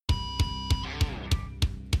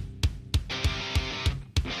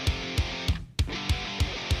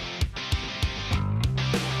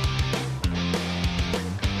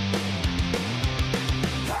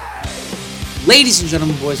Ladies and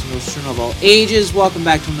gentlemen, boys and girls, children of all ages, welcome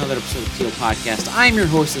back to another episode of Keel Podcast. I'm your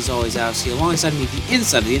host, as always, Alice Keel. Alongside me, the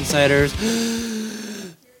inside of the insiders,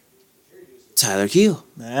 Tyler Keel.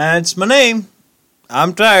 That's my name.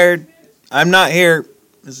 I'm tired. I'm not here.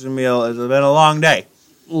 It's been a long day.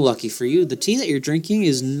 Lucky for you, the tea that you're drinking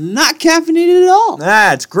is not caffeinated at all.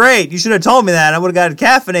 That's great. You should have told me that. I would have got a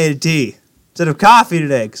caffeinated tea instead of coffee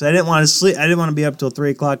today because I didn't want to sleep. I didn't want to be up till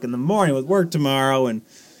 3 o'clock in the morning with work tomorrow, and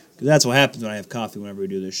cause that's what happens when I have coffee whenever we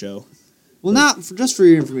do this show. Well, just for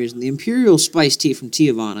your information, the Imperial Spice Tea from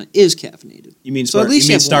Tiavana is caffeinated. You mean So at least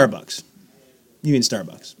you have Starbucks? You mean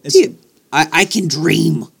Starbucks? I can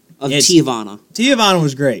dream of Tiavana. Tiavana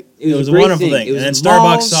was great. It was a great wonderful thing. It was and then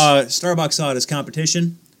Starbucks saw it as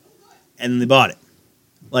competition, and then they bought it,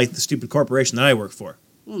 like the stupid corporation that I work for.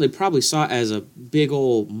 Well, they probably saw it as a big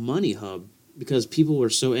old money hub because people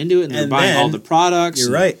were so into it and they're buying all the products.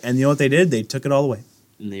 You're right. And you know what they did? They took it all away.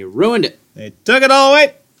 And they ruined it. They took it all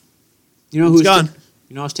away. You know who's gone?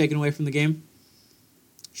 You know what's taken away from the game?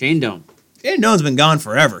 Shane Doan. Shane Doan's been gone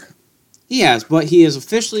forever. He has, but he is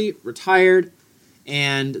officially retired,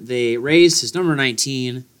 and they raised his number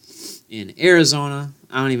 19 in Arizona.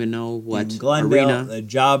 I don't even know what in Glendale, arena. The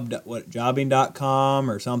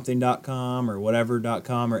jobbing.com or something.com or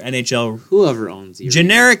whatever.com or NHL. Whoever owns the arena.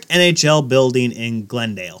 Generic NHL building in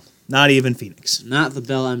Glendale. Not even Phoenix. Not the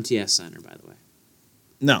Bell MTS Center, by the way.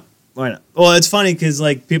 No. Why not? Well, it's funny because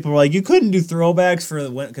people were like, you couldn't do throwbacks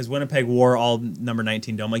because Winnipeg wore all number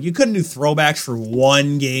 19 dome. Like, you couldn't do throwbacks for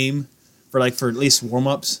one game for at least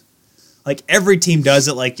warm-ups. Like, every team does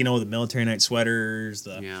it, the military night sweaters,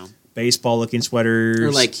 the baseball-looking sweaters.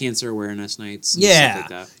 Or cancer awareness nights and stuff like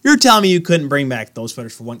that. You're telling me you couldn't bring back those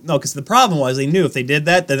sweaters for one? No, because the problem was they knew if they did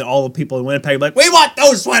that, then all the people in Winnipeg were like, we want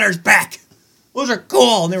those sweaters back! Those are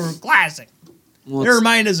cool, and they were classic. Well, they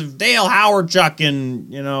remind us of Dale Hawerchuk and,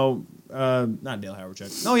 not Dale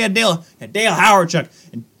Hawerchuk. No, Dale Hawerchuk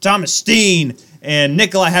and Thomas Steen and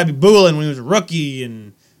Nikolai Habibulin when he was a rookie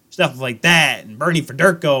and stuff like that, and Bernie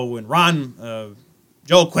Federko and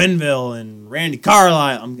Joel Quenneville and Randy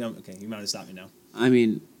Carlyle. Okay, you might have stopped me now. I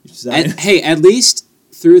mean, at least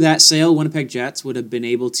through that sale, Winnipeg Jets would have been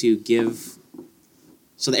able to give.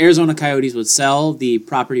 So the Arizona Coyotes would sell the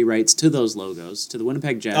property rights to those logos to the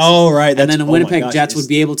Winnipeg Jets. Oh, right. And then the Winnipeg Jets would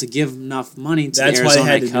be able to give enough money to the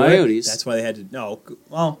Arizona Coyotes. That's why they had to. No,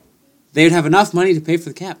 well, they would have enough money to pay for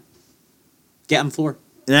the cap. Get on the floor.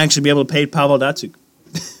 And actually be able to pay Pavel Datsyuk.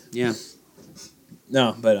 Yeah.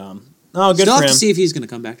 No, but good Still for him. have to see if he's going to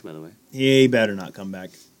come back. By the way, he better not come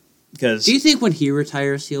back. Because do you think when he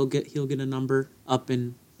retires, he'll get a number up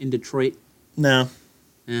in Detroit? No.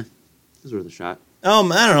 It was worth a shot. I don't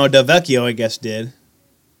know. Delvecchio, I guess, did.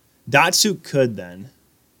 Datsyuk could then,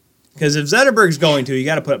 because if Zetterberg's going to, you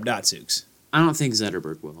got to put up Datsyuk's. I don't think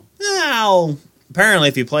Zetterberg will. Well, apparently,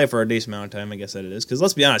 if you play for a decent amount of time, I guess that it is. Because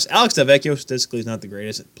let's be honest, Alex Delvecchio statistically is not the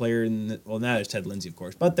greatest player that is Ted Lindsay, of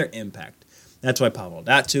course, but their impact. That's why Pavel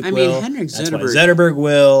Datsyuk will. Henrik That's Zetterberg. why Zetterberg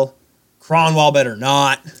will. Cronwall better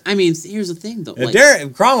not. I mean, here's the thing, though.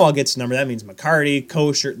 If Cronwall gets a number, that means McCarty,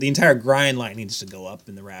 Kosher, the entire grind line needs to go up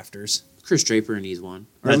in the rafters. Chris Draper needs one,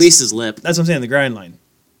 or at least his lip. That's what I'm saying. The grind line.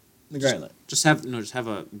 Just have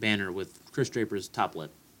a banner with Chris Draper's top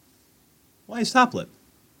lip. Why his top lip?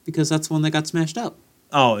 Because that's the one that got smashed up.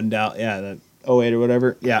 Oh, in doubt. Yeah, that 08 or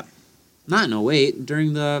whatever. Yeah. Not in 08,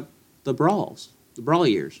 during the brawls, the brawl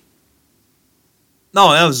years.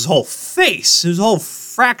 No, that was his whole face. His whole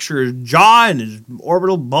fracture, his jaw and his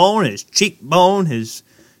orbital bone, his cheekbone, his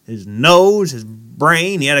nose, his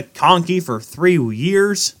brain. He had a conky for 3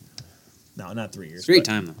 years. No, not 3 years. Great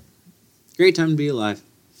time, though. Great time to be alive.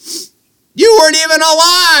 You weren't even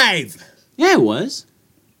alive! Yeah, it was.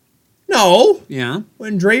 No. Yeah.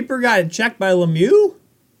 When Draper got checked by Lemieux?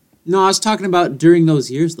 No, I was talking about during those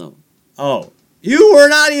years, though. Oh. You were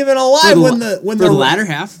not even alive when the latter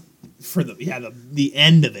half? For the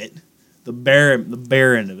end of it. The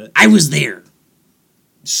bare end of it. I was there.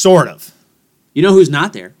 Sort of. You know who's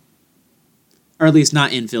not there? Or at least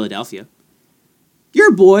not in Philadelphia. Your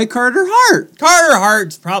boy, Carter Hart. Carter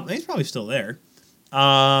Hart's he's probably still there.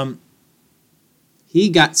 He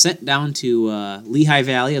got sent down to Lehigh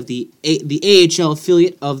Valley of the AHL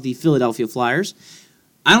affiliate of the Philadelphia Flyers.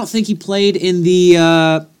 I don't think he played in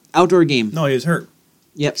the outdoor game. No, he was hurt.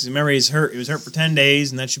 Yep. Because remember, he's hurt. He was hurt for 10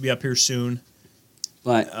 days, and that should be up here soon.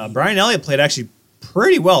 But Brian Elliott played actually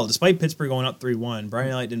pretty well, despite Pittsburgh going up 3-1.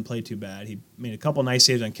 Brian Elliott didn't play too bad. He made a couple nice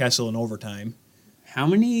saves on Kessel in overtime. How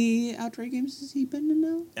many outdoor games has he been in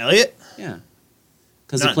now? Elliott? Yeah.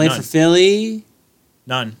 Because he played for Philly?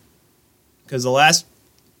 None. Because the last...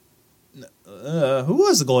 who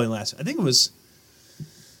was the goalie last? I think it was...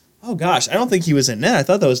 Oh, gosh. I don't think he was in net. I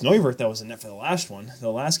thought that was Neuwirth that was in net for the last one.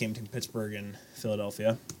 The last game between Pittsburgh and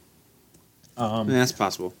Philadelphia. That's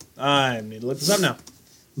possible. I need to look this up now.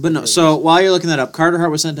 But no, so while you're looking that up, Carter Hart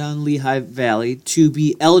was sent down to Lehigh Valley to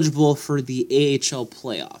be eligible for the AHL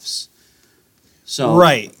playoffs. So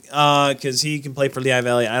Right, because he can play for Lehigh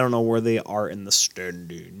Valley. I don't know where they are in the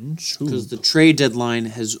standings. Because the trade deadline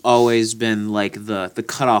has always been like the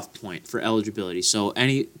cutoff point for eligibility. So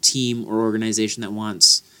any team or organization that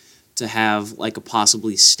wants to have like a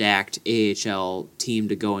possibly stacked AHL team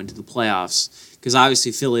to go into the playoffs, because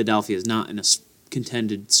obviously Philadelphia is not in a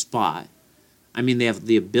contended spot. I mean, they have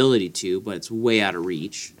the ability to, but it's way out of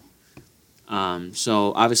reach.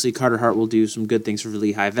 So obviously Carter Hart will do some good things for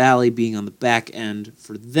Lehigh Valley, being on the back end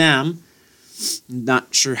for them.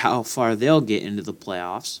 Not sure how far they'll get into the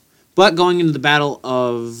playoffs. But going into the Battle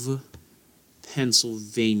of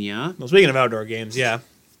Pennsylvania. Well, speaking of outdoor games, yeah.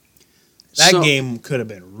 That game could have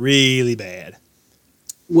been really bad.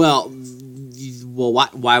 Well,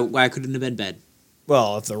 why couldn't it have been bad?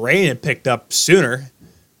 Well, if the rain had picked up sooner...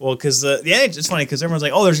 Well, because it's funny because everyone's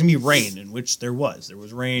like, oh, there's going to be rain, in which there was. There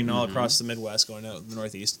was rain all across the Midwest going out the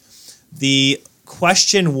Northeast. The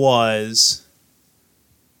question was,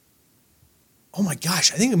 oh my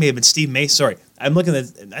gosh, I think it may have been Steve Mason. Sorry, I'm looking at,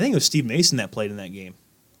 I think it was Steve Mason that played in that game.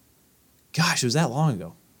 Gosh, it was that long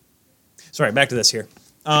ago. Sorry, back to this here.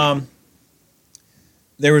 There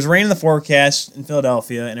was rain in the forecast in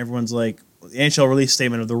Philadelphia, and everyone's like, the NHL release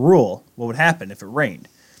statement of the rule, what would happen if it rained?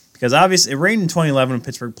 Because obviously, it rained in 2011 when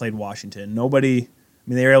Pittsburgh played Washington. They were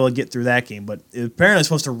able to get through that game, but it apparently was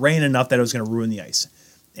supposed to rain enough that it was going to ruin the ice.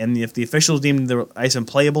 And if the officials deemed the ice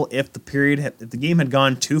unplayable, if the game had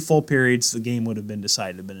gone 2 full periods, the game would have been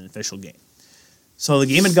decided, it had been an official game. So the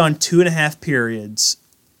game had gone 2.5 periods.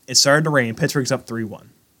 It started to rain. Pittsburgh's up 3-1.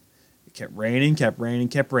 It kept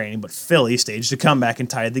raining, but Philly staged a comeback and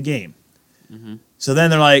tied the game. Mm-hmm. So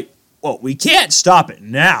then they're like, well, we can't stop it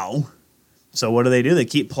now. So what do? They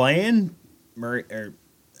keep playing. Brian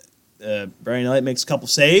Elliott makes a couple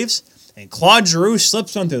saves, and Claude Giroux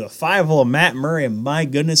slips one through the 5-hole of Matt Murray, and my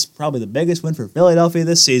goodness, probably the biggest win for Philadelphia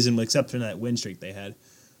this season, except for that win streak they had,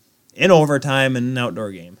 in overtime in an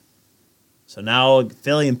outdoor game. So now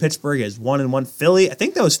Philly and Pittsburgh is 1-1. Philly, I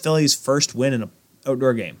think that was Philly's first win in an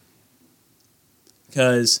outdoor game,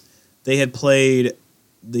 because they had played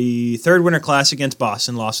the third Winter Classic against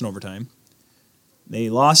Boston, lost in overtime. They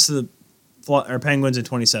lost to the Penguins in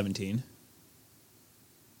 2017.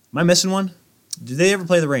 Am I missing one? Did they ever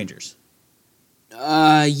play the Rangers?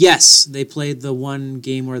 Yes. They played the one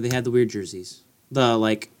game where they had the weird jerseys.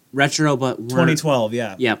 The, retro, but 2012,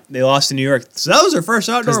 yeah. Yep. They lost in New York. So that was their first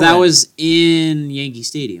outdoor win. Because that was in Yankee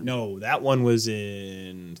Stadium. No, that one was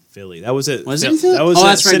in Philly. That was it. Was it in Philly? That was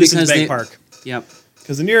that's right, Citizens Bank Park. Yep.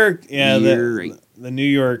 Because the New York, right. the New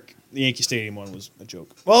York, the Yankee Stadium one was a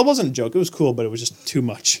joke. Well, it wasn't a joke. It was cool, but it was just too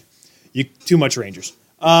much. Too much Rangers.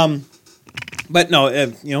 But no,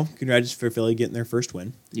 congratulations for Philly getting their first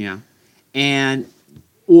win. Yeah. And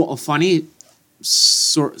a funny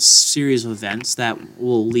series of events that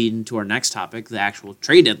will lead into our next topic, the actual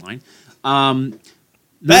trade deadline.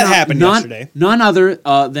 That happened yesterday. None other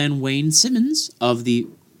than Wayne Simmons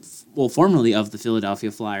formerly of the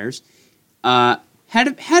Philadelphia Flyers,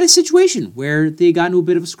 had a situation where they got into a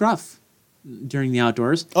bit of a scruff during the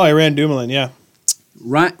outdoors. Oh, I ran Dumoulin, yeah.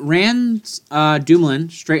 Ran Dumoulin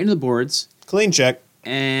straight into the boards. Clean check.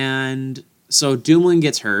 And so Dumoulin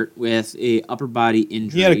gets hurt with a upper body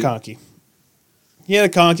injury. He had a conky.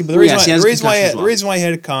 But the reason why he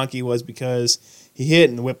had a conky was because he hit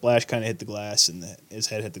and the whiplash kind of hit the glass and his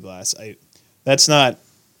head hit the glass. That's not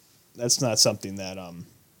something that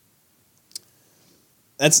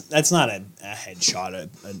that's not a headshot,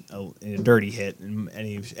 a dirty hit in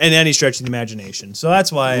any stretch of the imagination. So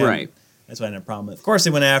that's why that's why I had a problem with it. Of course, they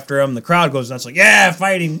went after him. The crowd goes nuts, like, yeah,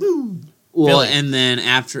 fighting. Woo! Well, and then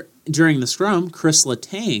during the scrum, Chris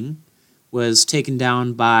Letang was taken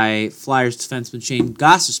down by Flyers defenseman Shane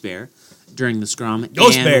Gostisbehere during the scrum and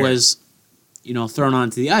was, thrown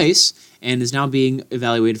onto the ice and is now being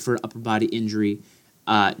evaluated for upper body injury.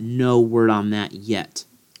 No word on that yet.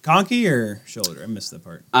 Conky or shoulder? I missed that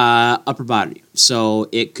part. Upper body. So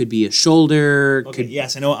it could be a shoulder. Okay,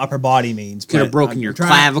 yes, I know what upper body means. Could have broken your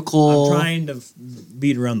clavicle. I'm trying to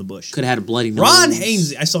beat around the bush. Could have had a bloody nose. Ron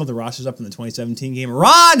Hainsey. I still have the rosters up in the 2017 game.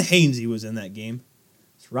 Ron Hainsey was in that game.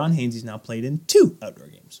 So Ron Hainsey's now played in 2 outdoor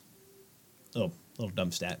games. Little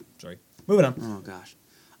dumb stat. Sorry. Moving on. Oh, gosh.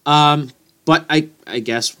 But I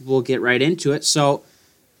guess we'll get right into it. So,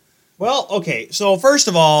 well, okay. So first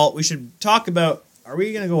of all, we should talk about. Are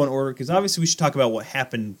we going to go in order? Because obviously we should talk about what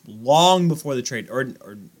happened long before the trade, or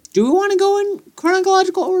Do we want to go in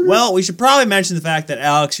chronological order? Well, we should probably mention the fact that,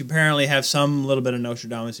 Alex, you apparently have some little bit of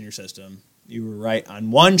Nostradamus in your system. You were right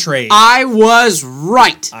on one trade. I was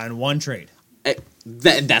right. On one trade.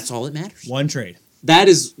 That's all that matters. One trade. That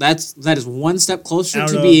is one step closer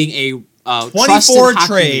to know. being a 24 trusted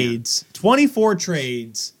trades. 24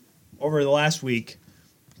 trades over the last week.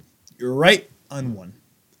 You're right on one.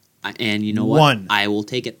 And you know what? One. I will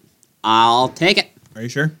take it. I'll take it. Are you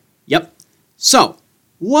sure? Yep. So,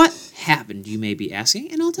 what happened, you may be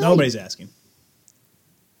asking, and I'll tell Nobody's asking.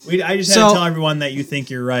 I just had to tell everyone that you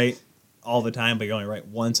think you're right all the time, but you're only right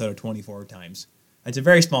once out of 24 times. That's a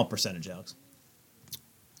very small percentage, Alex.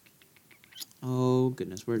 Oh,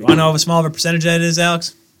 goodness. Where do you want to know how small of a percentage that is,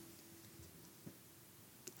 Alex?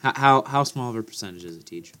 How small of a percentage is it,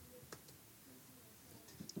 Teach?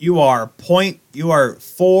 You are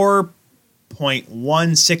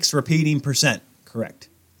 4.16 repeating percent. Correct.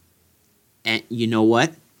 And you know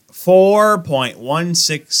what?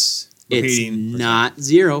 4.16 repeating. It's not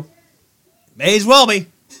 0. May as well be.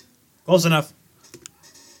 Close enough.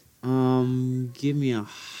 Give me a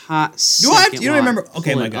hot second. You don't remember?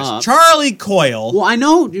 Okay, my gosh. Up. Charlie Coyle. Well, I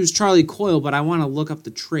know it was Charlie Coyle, but I want to look up the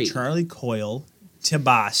trade. Charlie Coyle to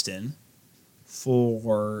Boston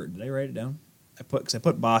for. Did I write it down? I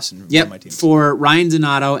put Boston yep, on my team. For Ryan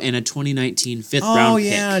Donato and a 2019 fifth round pick. Oh,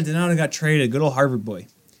 yeah. Donato got traded. Good old Harvard boy.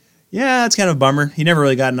 Yeah, that's kind of a bummer. He never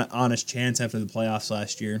really got an honest chance after the playoffs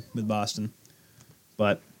last year with Boston.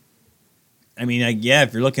 But, I mean,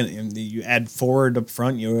 if you're looking at you add forward up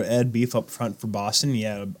front, you add beef up front for Boston. You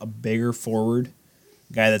add a bigger forward,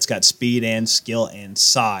 guy that's got speed and skill and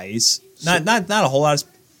size. Not a whole lot of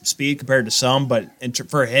speed compared to some, but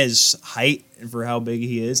for his height and for how big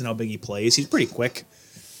he is and how big he plays, he's pretty quick.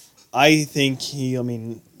 I think you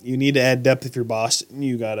need to add depth if you're Boston.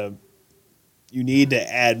 You need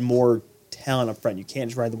to add more talent up front. You can't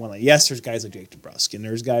just ride the one line. Yes, there's guys like Jake DeBrusk, and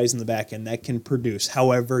there's guys in the back end that can produce.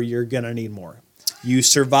 However, you're going to need more. You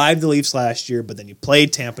survived the Leafs last year, but then you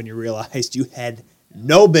played Tampa and you realized you had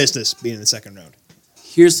no business being in the second round.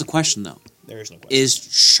 Here's the question, though. There is no question. Is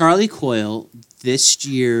Charlie Coyle this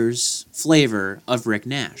year's flavor of Rick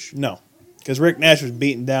Nash? No, because Rick Nash was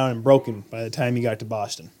beaten down and broken by the time he got to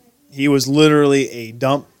Boston. He was literally a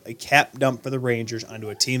cap dump for the Rangers onto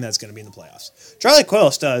a team that's going to be in the playoffs. Charlie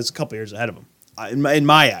Coyle still is a couple years ahead of him. In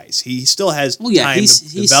my eyes, he still has time to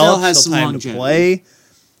develop, still time to play.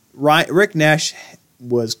 Rick Nash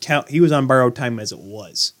he was on borrowed time as it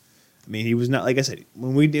was. I mean, he was not, like I said,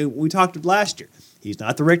 when we talked last year, he's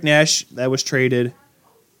not the Rick Nash that was traded,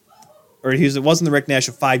 or it wasn't the Rick Nash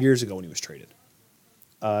of 5 years ago when he was traded.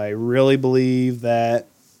 I really believe that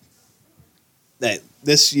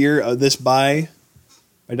this year, this buy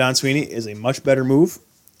by Don Sweeney is a much better move.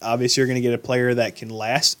 Obviously, you're going to get a player that can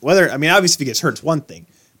last. Obviously, if he gets hurt, it's one thing.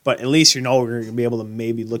 But at least we're going to be able to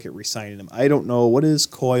maybe look at re-signing him. I don't know. What is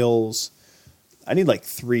Coyle's? I need like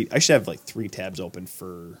 3. I should have like 3 tabs open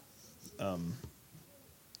for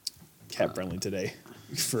cap friendly today.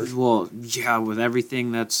 With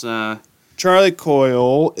everything that's... Charlie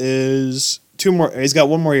Coyle is 2 more. He's got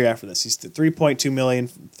 1 more year after this. He's $3.2 million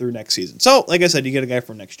through next season. So, like I said, you get a guy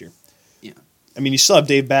from next year. Yeah. I mean, you still have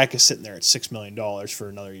Dave Backes sitting there at $6 million for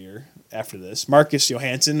another year after this. Marcus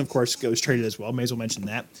Johansson, of course, goes traded as well. May as well mention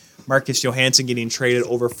that. Marcus Johansson getting traded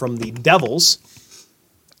over from the Devils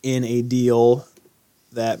in a deal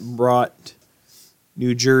that brought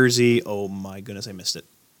New Jersey. Oh, my goodness, I missed it.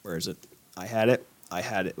 Where is it? I had it.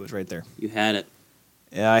 It was right there. You had it.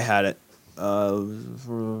 Yeah, I had it. So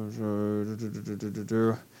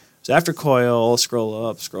after Coyle, scroll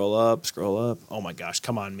up. Oh my gosh,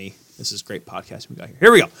 come on me. This is great podcasting we got here. Here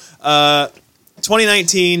we go.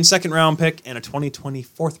 2019 second round pick and a 2020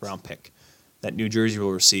 fourth round pick that New Jersey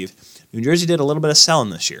will receive. New Jersey did a little bit of selling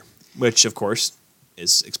this year, which of course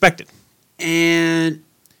is expected.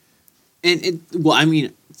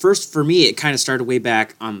 First for me, it kind of started way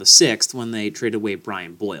back on the 6th when they traded away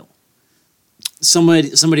Brian Boyle.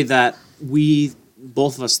 Somebody that we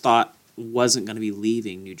both of us thought wasn't going to be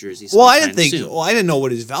leaving New Jersey. I didn't know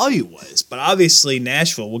what his value was, but obviously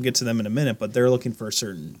Nashville. We'll get to them in a minute, but they're looking for a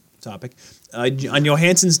certain topic. On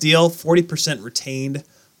Johansson's deal, 40% retained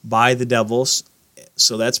by the Devils.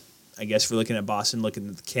 So that's, I guess, if we're looking at Boston, looking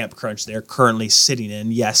at the cap crunch they're currently sitting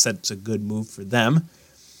in. Yes, that's a good move for them.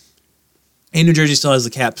 And New Jersey still has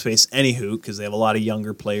the cap space, anywho, because they have a lot of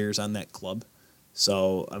younger players on that club.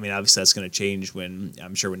 So, I mean, obviously that's going to change when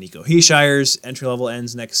Nico Hischire's entry level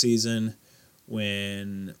ends next season,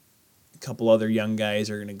 when a couple other young guys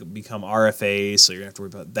are going to become RFAs, so you're going to have to worry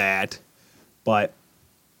about that. But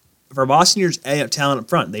for Boston, you're just adding up talent up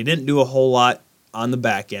front. They didn't do a whole lot on the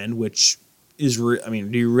back end, which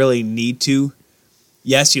do you really need to?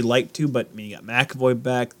 Yes, you'd like to, but I mean, you got McAvoy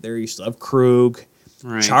back there. You still have Krug.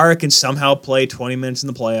 Right. Chara can somehow play 20 minutes in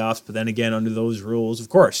the playoffs, but then again, under those rules, of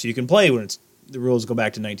course, you can play when the rules go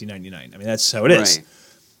back to 1999. I mean, that's how it is. Right.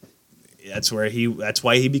 That's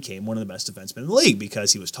why he became one of the best defensemen in the league,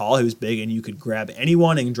 because he was tall, he was big, and you could grab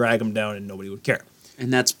anyone and drag him down, and nobody would care.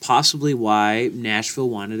 And that's possibly why Nashville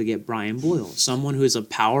wanted to get Brian Boyle, someone who is a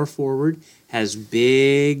power forward, has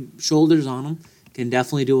big shoulders on him, can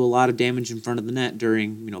definitely do a lot of damage in front of the net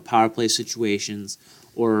during power play situations.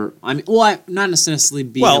 Or not necessarily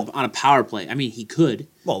being on a power play. I mean, he could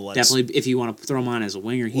definitely if you want to throw him on as a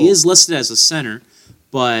winger. He is listed as a center,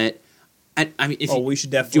 but we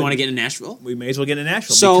should definitely. Do you want to get in Nashville? We may as well get in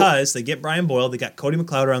Nashville because they get Brian Boyle. They got Cody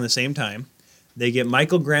McLeod around the same time. They get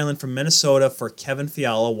Michael Granlund from Minnesota for Kevin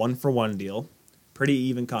Fiala, 1-for-1 deal. Pretty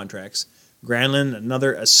even contracts.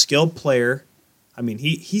 Granlund, a skilled player. I mean,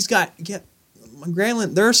 he's got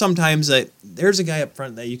Granlund. There are some times that there's a guy up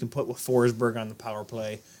front that you can put with Forsberg on the power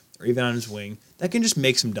play or even on his wing that can just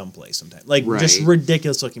make some dumb plays sometimes, just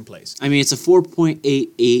ridiculous looking plays. I mean, it's a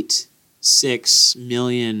 $4.886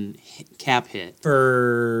 million cap hit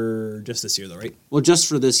for just this year, though, right? Well, just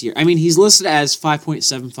for this year. I mean, he's listed as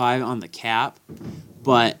 5.75 on the cap,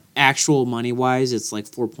 but actual money wise, it's like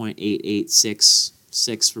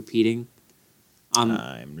 4.8866 repeating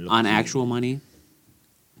on actual money.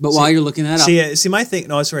 But while you're looking that up... See, my thing...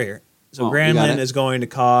 No, it's right here. So Granlund is going to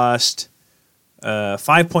cost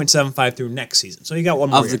 5.75 through next season. So you got one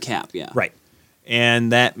more year. Of the cap, yeah. Right.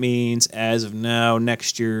 And that means, as of now,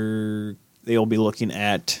 next year, they will be looking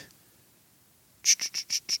at...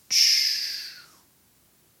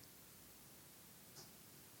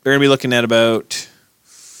 They're going to be looking at about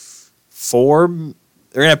They're going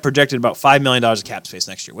to have projected about $5 million of cap space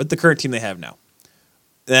next year with the current team they have now.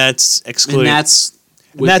 That's excluding...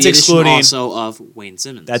 And that's excluding also of Wayne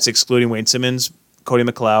Simmons. That's excluding Wayne Simmons, Cody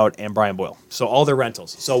McLeod, and Brian Boyle. So all their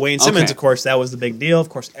rentals. So Wayne Simmons, of course, that was the big deal. Of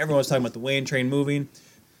course, everyone was talking about the Wayne train moving.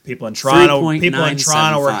 People in Toronto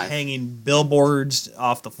were hanging billboards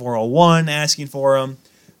off the 401 asking for him,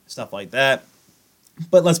 stuff like that.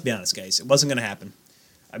 But let's be honest, guys, it wasn't going to happen.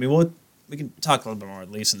 I mean, we can talk a little bit more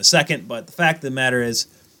at Leafs in a second, but the fact of the matter is,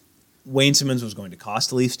 Wayne Simmons was going to cost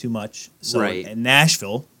the Leafs too much. So, and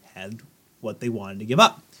Nashville had what they wanted to give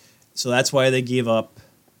up. So that's why they gave up.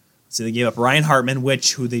 So they gave up Ryan Hartman,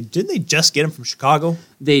 they just get him from Chicago?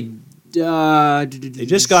 They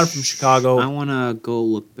just got him from Chicago. I want to go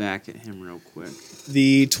look back at him real quick.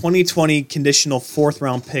 The 2020 conditional 4th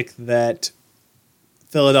round pick that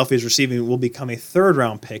Philadelphia is receiving will become a 3rd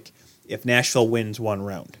round pick if Nashville wins 1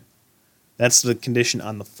 round. That's the condition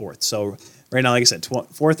on the 4th. So right now, like I said,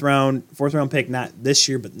 4th round pick, not this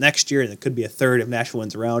year, but next year, and it could be a 3rd if Nashville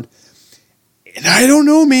wins a round. And I don't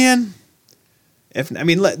know, man.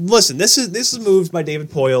 Listen, this is moves by David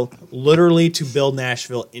Poile literally to build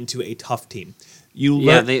Nashville into a tough team.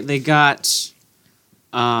 They got.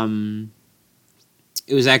 It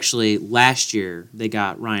was actually last year they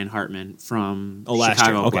got Ryan Hartman from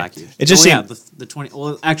Chicago Blackhawks. It just the 20.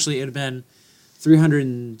 Well, actually, it had been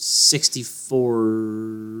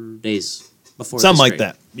 364 days before something like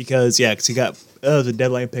that because he got the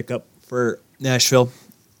deadline pickup for Nashville.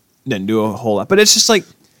 Didn't do a whole lot. But it's just like,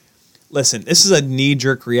 listen, this is a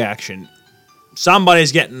knee-jerk reaction.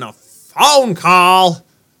 Somebody's getting a phone call.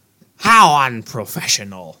 How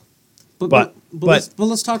unprofessional. But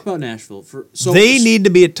let's talk about Nashville. They need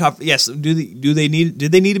to be a tough... Yes, did they need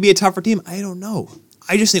to be a tougher team? I don't know.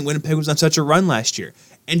 I just think Winnipeg was on such a run last year.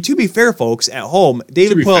 And to be fair, folks, at home,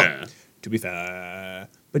 David Poile... To be fair...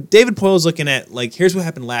 But David Poile's looking at, here's what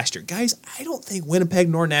happened last year. Guys, I don't think Winnipeg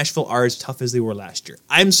nor Nashville are as tough as they were last year.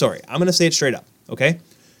 I'm sorry. I'm going to say it straight up, okay?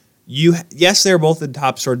 Yes, they're both at the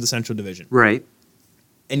top sort of the Central Division. Right.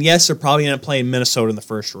 And yes, they're probably going to play Minnesota in the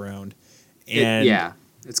first round. And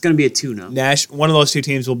it's going to be a tune-up. One of those two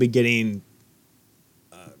teams will be getting,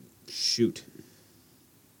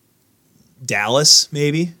 Dallas,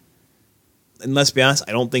 maybe. And let's be honest,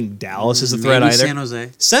 I don't think Dallas is a threat either. San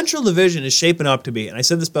Jose. Central Division is shaping up to be, and I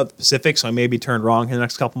said this about the Pacific, so I may be turned wrong in the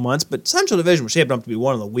next couple months, but Central Division was shaping up to be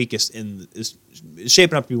one of the weakest is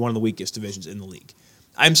shaping up to be one of the weakest divisions in the league.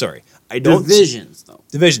 I'm sorry. Divisions, though.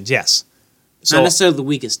 Divisions, yes. So, not necessarily the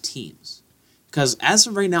weakest teams. Because as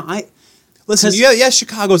of right now, Listen,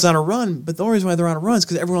 Chicago's on a run, but the only reason why they're on a run is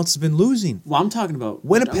because everyone else has been losing. Well, I'm talking about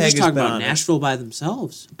Winnipeg. I'm just talking about Nashville by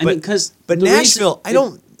themselves. But Nashville, I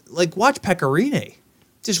don't watch Pecorine.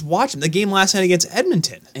 Just watch them. The game last night against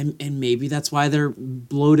Edmonton, and maybe that's why they're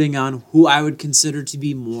bloating on who I would consider to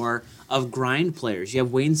be more of grind players. You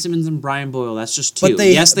have Wayne Simmons and Brian Boyle. That's just two.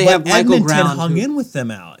 They have Michael Edmonton Brown. Hung in with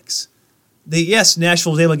them, Alex.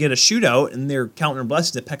 Nashville was able to get a shootout, and they're counting their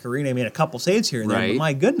blessings that Pecorino made a couple saves here and there. But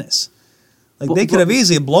my goodness, they could have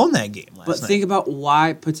easily blown that game last night. But think about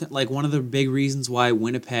why, one of the big reasons why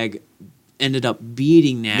Winnipeg ended up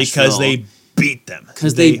beating Nashville. Because they beat them.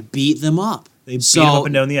 Because they beat them up. They beat them up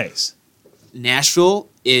and down the ice. Nashville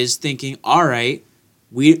is thinking, all right,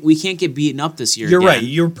 we can't get beaten up this year. You're right.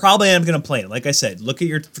 You're probably not going to play it. Like I said, look at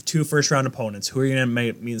your 2 first-round opponents. Who are you going to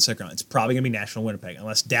meet in the second round? It's probably going to be Nashville and Winnipeg,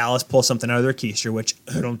 unless Dallas pulls something out of their keister, which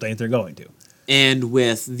I don't think they're going to. And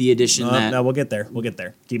with the addition No, we'll get there.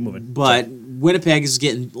 Keep moving. But Winnipeg is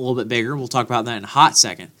getting a little bit bigger. We'll talk about that in a hot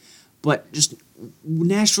second. But just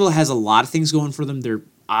Nashville has a lot of things going for them. They're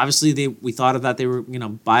obviously we thought of that they were going to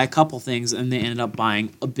buy a couple things, and they ended up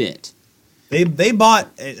buying a bit. They bought.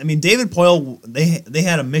 I mean, David Poile. They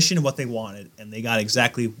had a mission of what they wanted, and they got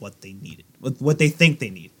exactly what they needed, what they think they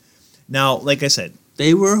need. Now, like I said,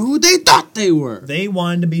 they were who they thought they were. They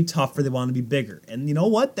wanted to be tougher. They wanted to be bigger, and you know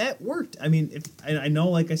what? That worked. I mean, I know,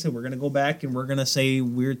 like I said, we're gonna go back and we're gonna say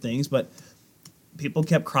weird things, but people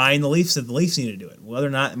kept crying the Leafs that the Leafs need to do it. Whether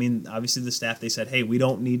or not, I mean, obviously the staff, they said, hey, we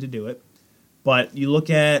don't need to do it. But you look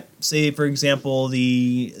at, say, for example,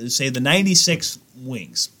 the 96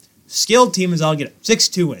 Wings. Skilled team is all get it.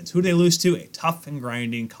 6-2 wins. Who do they lose to? A tough and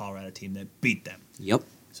grinding Colorado team that beat them. Yep.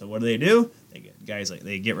 So what do?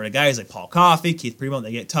 They get rid of guys like Paul Coffey, Keith Primo.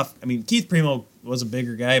 They get tough. I mean, Keith Primo was a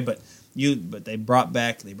bigger guy, but they brought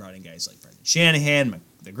in guys like Brendan Shanahan.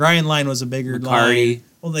 The grind line was a bigger McCarty. line.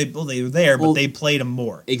 Well, they were there, but they played them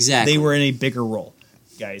more. Exactly. They were in a bigger role.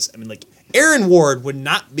 Guys, I mean, like, Aaron Ward would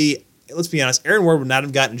not be... Let's be honest. Aaron Ward would not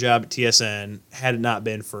have gotten a job at TSN had it not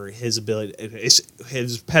been for his ability,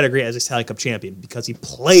 his pedigree as a Stanley Cup champion, because he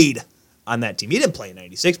played on that team. He didn't play in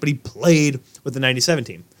 '96, but he played with the '97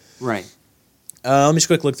 team. Right. Let me just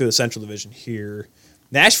quick look through the Central Division here.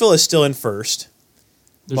 Nashville is still in first.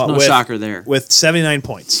 There's no shocker there. With 79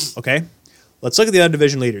 points. Okay, let's look at the other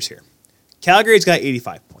division leaders here. Calgary's got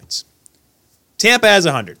 85 points. Tampa has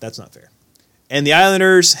 100. That's not fair. And the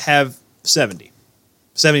Islanders have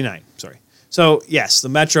 79, sorry. So, yes, the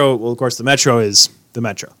Metro, well, of course, the Metro is the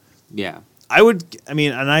Metro. Yeah. I would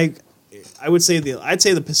say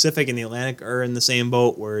the Pacific and the Atlantic are in the same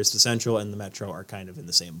boat, whereas the Central and the Metro are kind of in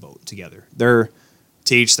the same boat together. They're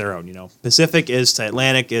to each their own, Pacific is to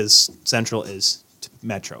Atlantic, is Central is to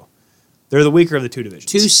Metro. They're the weaker of the two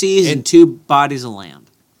divisions. 2 seas and 2 bodies of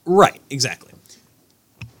land. Right, exactly.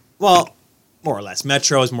 Well, more or less.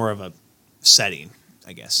 Metro is more of a setting,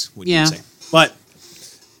 I guess, would you say. But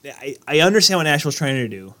I understand what Nashville's trying to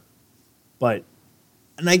do, and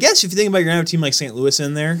I guess if you think about it, you're going to have a team like St. Louis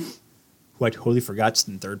in there, who I totally forgot's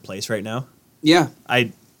in third place right now. Yeah.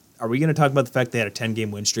 Are we going to talk about the fact they had a 10-game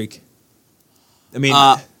win streak? I mean...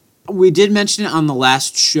 we did mention it on the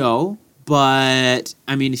last show, but,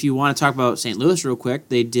 I mean, if you want to talk about St. Louis real quick,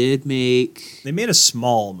 they made a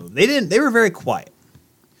small move. They were very quiet.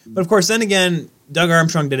 But, of course, then again... Doug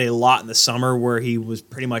Armstrong did a lot in the summer where he was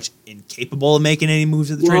pretty much incapable of making any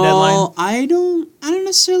moves at the trade deadline. Well, I don't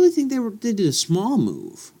necessarily think they did a small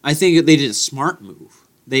move. I think they did a smart move.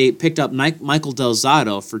 They picked up Michael Del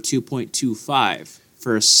Zotto for $2.25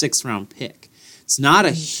 for a 6th-round pick. It's not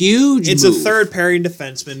a huge It's move. a third-pairing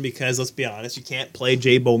defenseman because, let's be honest, you can't play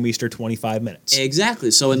Jay Bouwmeester 25 minutes.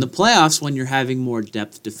 Exactly. So in the playoffs, when you're having more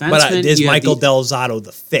depth defensemen... But is Michael Del Zotto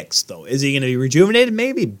the fix, though? Is he going to be rejuvenated?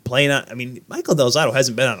 Maybe playing on... I mean, Michael Del Zotto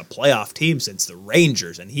hasn't been on a playoff team since the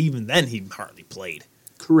Rangers, and even then he hardly played.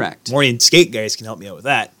 Correct. Morning skate guys can help me out with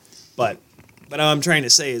that. But what I'm trying to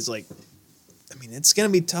say is, like, I mean, it's going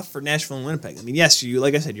to be tough for Nashville and Winnipeg. I mean, yes,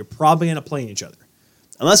 like I said, you're probably going to play each other.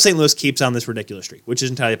 Unless St. Louis keeps on this ridiculous streak, which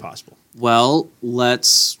is entirely possible. Well,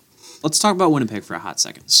 let's talk about Winnipeg for a hot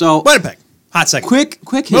second. So Winnipeg, hot second. Quick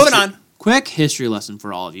history. Moving on. Quick history lesson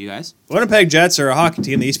for all of you guys. Winnipeg Jets are a hockey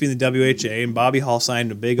team. They used to be in the WHA, and Bobby Hull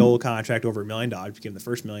signed a big old contract over $1 million, became the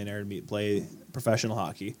first millionaire to play professional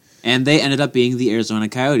hockey. And they ended up being the Arizona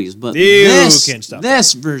Coyotes. But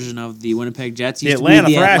this version of the Winnipeg Jets used to be the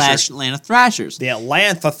Atlanta Thrashers. The Atlanta Thrashers. The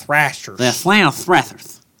Atlanta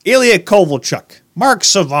Thrashers. Ilya Kovalchuk, Mark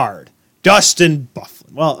Savard, Dustin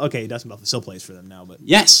Byfuglien. Well, okay, Dustin Byfuglien still plays for them now, but...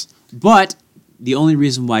 Yes, but the only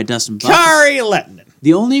reason why Dustin Byfuglien... Kari Lehtinen.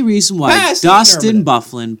 The only reason why Dustin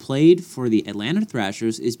Byfuglien played for the Atlanta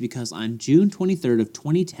Thrashers is because on June 23rd of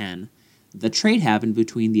 2010, the trade happened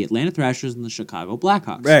between the Atlanta Thrashers and the Chicago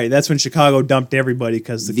Blackhawks. Right, that's when Chicago dumped everybody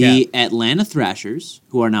because the Atlanta Thrashers,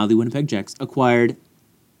 who are now the Winnipeg Jets, acquired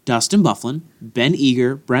Dustin Byfuglien, Ben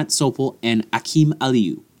Eager, Brent Sopel, and Akim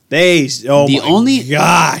Aliu. The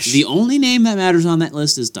only name that matters on that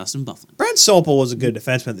list is Dustin Byfuglien. Brent Sopel was a good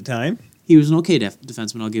defenseman at the time. He was an okay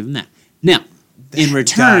defenseman, I'll give him that. Now, In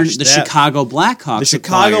return, Gosh, the Chicago Blackhawks. The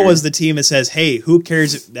Chicago acquired- was the team that says, "Hey, who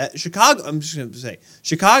cares?" That Chicago. I'm just going to say,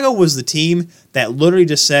 Chicago was the team that literally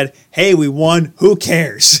just said, "Hey, we won. Who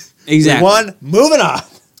cares? Exactly. We won. Moving on."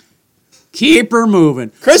 Keep her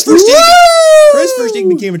moving. Chris Versteeg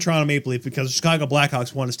became a Toronto Maple Leaf because the Chicago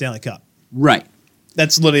Blackhawks won a Stanley Cup. Right.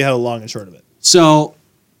 That's literally how long and short of it. So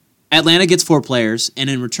Atlanta gets 4 players, and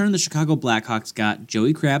in return, the Chicago Blackhawks got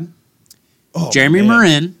Joey Crabb, Jeremy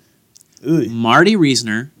Morin, Marty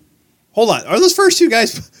Reisner. Hold on. Are those first two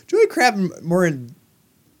guys, Joey Crabb and Morin,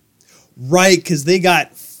 right? Because they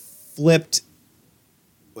got flipped.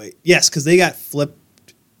 Wait. Yes, because they got flipped.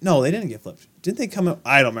 No, they didn't get flipped. Didn't they come up?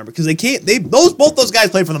 I don't remember. Because both those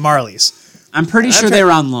guys played for the Marlies. I'm pretty sure they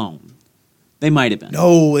were on loan. They might have been.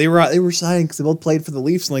 No, they were signed because they both played for the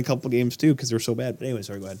Leafs in like a couple games too because they were so bad. But anyway,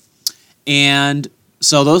 sorry, go ahead. And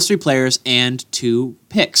so those 3 players and 2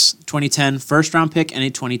 picks, 2010 first-round pick and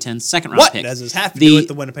a 2010 second-round pick. What does this have to do with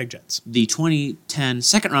the Winnipeg Jets? The 2010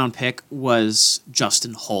 second-round pick was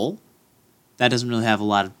Justin Hull. That doesn't really have a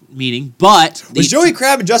lot of meaning, but... Was Joey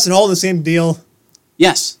Crabb and Justin Hull in the same deal?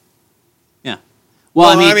 Yes. Yeah.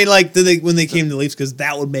 Well, I mean, like, when they came to the Leafs, because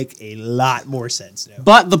that would make a lot more sense now.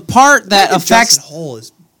 But the part that affects... Justin Hull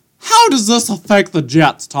is... How does this affect the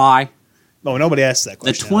Jets, Ty? No, nobody asked that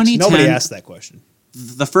question. The 2010 nobody asked that question.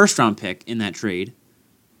 The first-round pick in that trade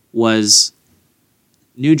was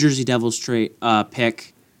New Jersey Devils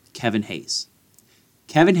pick Kevin Hayes.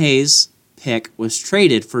 Kevin Hayes' pick was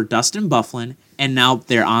traded for Dustin Byfuglien, and now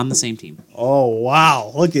they're on the same team. Oh,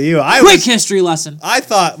 wow. Look at you. Quick history lesson. I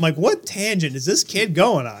thought, I'm like, what tangent is this kid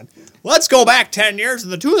going on? Let's go back 10 years to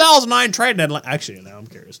the 2009 trade deadline. Actually, now I'm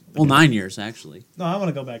curious. Well, 9 years, actually. No, I want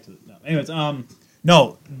to go back to no. Anyways,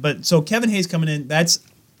 no, but so Kevin Hayes coming in, that's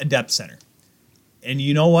a depth center. And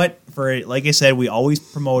you know what? Like I said, we always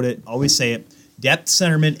promote it, always say it. Depth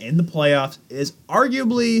centerman in the playoffs is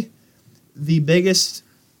arguably the biggest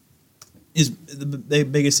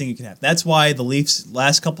thing you can have. That's why the Leafs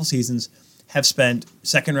last couple seasons have spent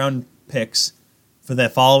second round picks for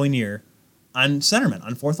that following year on centermen,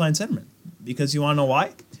 on fourth line centermen. Because you want to know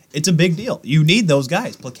why? It's a big deal. You need those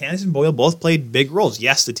guys. Plekanec and Boyle both played big roles.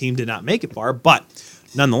 Yes, the team did not make it far, but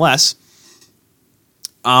nonetheless,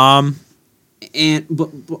 but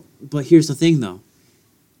here's the thing, though.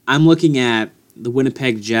 I'm looking at the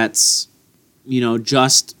Winnipeg Jets.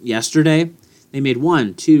 Just yesterday, they made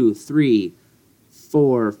 1, 2, 3,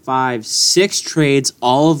 4, 5, 6 trades.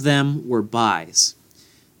 All of them were buys.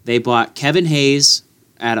 They bought Kevin Hayes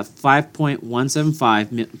at a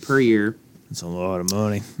 $5.175 per year. That's a lot of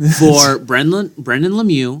money. For Brendan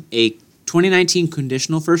Lemieux, a 2019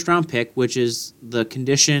 conditional first-round pick, which is the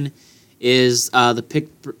condition is the pick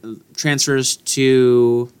transfers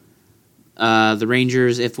to the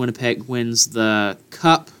Rangers if Winnipeg wins the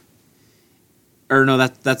Cup. Or no,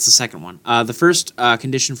 that's the second one. The first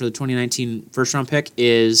condition for the 2019 first-round pick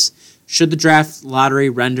is, should the draft lottery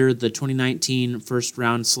render the 2019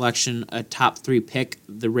 first-round selection a top 3 pick,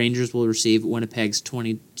 the Rangers will receive Winnipeg's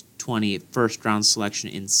 2020 first-round selection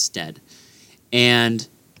instead. And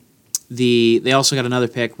they also got another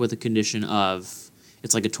pick with a condition of,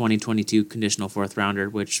 it's like a 2022 conditional fourth-rounder,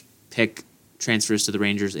 which pick transfers to the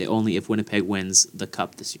Rangers only if Winnipeg wins the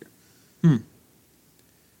Cup this year.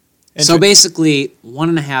 So basically,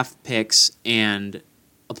 1.5 picks and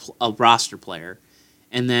a roster player,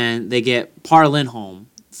 and then they get Par Lindholm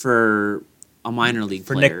for a minor league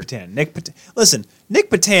player. Nick Petan. Listen, Nick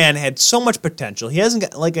Petan had so much potential. He hasn't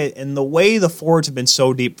got in the way the forwards have been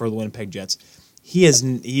so deep for the Winnipeg Jets. He's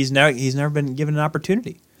never been given an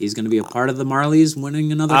opportunity. He's going to be a part of the Marlies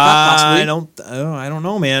winning another cup, possibly. I don't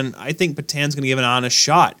know, man. I think Petan's going to give an honest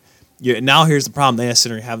shot. Now here's the problem. They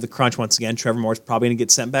have the crunch once again. Trevor Moore's probably going to get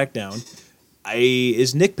sent back down.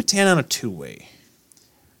 Is Nick Petan on a 2-way?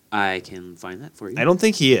 I can find that for you. I don't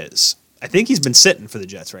think he is. I think he's been sitting for the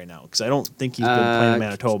Jets right now because I don't think he's been playing in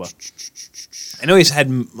Manitoba. I know he's had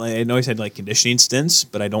like conditioning stints,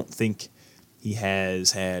 but I don't think he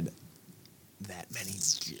has had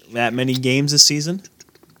that many games this season.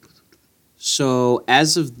 So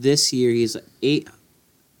as of this year, he's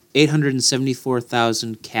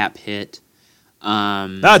 874,000 cap hit.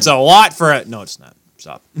 That's a lot for it. No, it's not.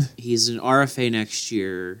 Stop. He's an RFA next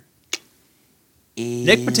year. And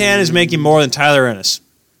Nick Petan is making more than Tyler Ennis.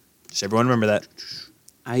 Does everyone remember that?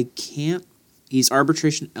 He's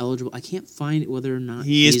arbitration eligible. I can't find whether or not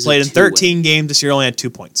he's played in 13 games this year, only had 2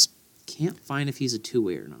 points. Can't find if he's a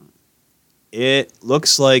 2-way or not. It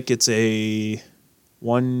looks like it's it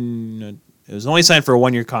was only signed for a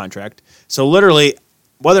 1-year contract. So literally,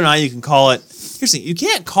 whether or not you can call it, here's the thing, you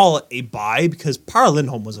can't call it a buy because Par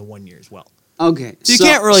Lindholm was a 1 year as well. Okay. So you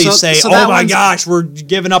can't really say, so "Oh that my one's- gosh, we're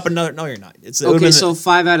giving up another." No, you're not. It would've Okay, been so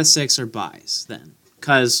 5 out of 6 are buys then.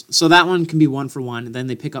 So that one can be 1 for 1. And then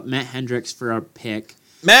they pick up Matt Hendricks for a pick.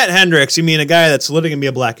 Matt Hendricks. You mean a guy that's literally gonna be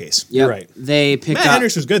a black ace? Yep. You're right. They pick Matt up.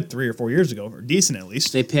 Hendricks was good 3 or 4 years ago, or decent at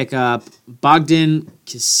least. They pick up Bogdan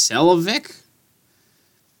Kiselovic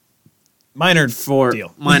Minor for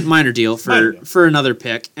deal. minor deal Minor deal. for another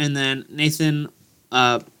pick, and then Nathan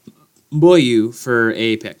Boyu for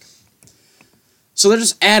a pick. So they're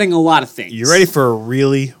just adding a lot of things. You ready for a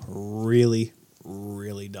really, really,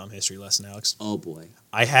 really dumb history lesson, Alex? Oh boy,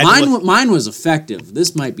 I had to look- mine was effective.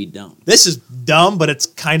 This might be dumb. This is dumb, but it's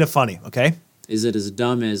kind of funny. Okay, Is it as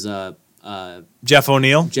dumb as Jeff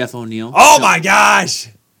O'Neill. Jeff O'Neill? Oh my gosh,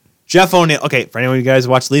 Jeff O'Neill. Okay, for anyone of you guys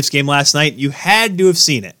who watched the Leafs game last night, you had to have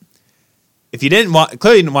seen it. If you didn't,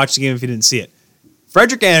 clearly you didn't watch the game if you didn't see it.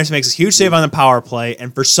 Frederick Anderson makes a huge save on the power play,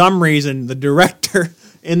 and for some reason, the director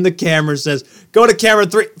in the camera says, "Go to camera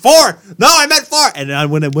 3, 4. No, I meant 4."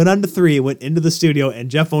 And when it went on to 3, it went into the studio,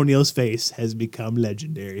 and Jeff O'Neill's face has become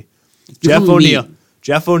legendary. Jeff Become a O'Neill. meme.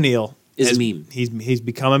 Jeff O'Neill Is a meme. He's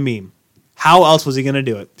become a meme. How else was he going to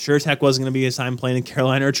do it? Sure as heck wasn't going to be his time playing in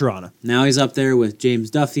Carolina or Toronto. Now he's up there with James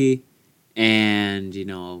Duffy and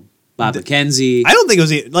Bob McKenzie. I don't think it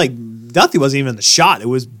was like Duthie wasn't even in the shot. It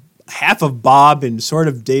was half of Bob and sort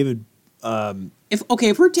of David. If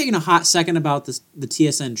we're taking a hot second about the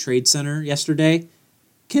TSN Trade Center yesterday,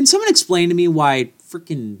 can someone explain to me why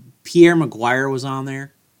freaking Pierre Maguire was on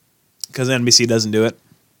there? Because NBC doesn't do it.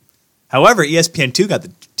 However, ESPN2 got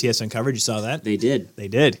the TSN coverage. You saw that? They did. They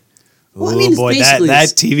did. Well, I Oh mean, it's boy, that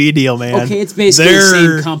basically TV deal, man. Okay, it's basically the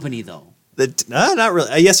same company though. No, not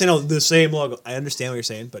really. Yes, I know the same logo. I understand what you're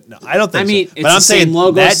saying, but no, I don't think. I mean, so. it's But I'm the same saying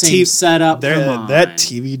logo, that same setup. Come on. That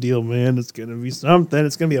TV deal, man, it's gonna be something.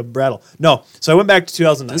 It's gonna be a brattle. No, so I went back to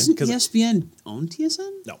 2009 Doesn't because ESPN own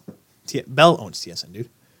TSN? no, Bell owns TSN, dude.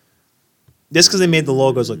 Just because they made the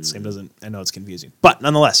logos look the same doesn't. I know it's confusing, but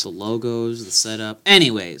nonetheless, The logos, the setup.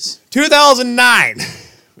 Anyways, 2009.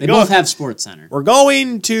 they both have Sports Center. We're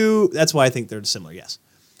going to. That's why I think they're similar. Yes,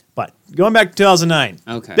 but going back to 2009.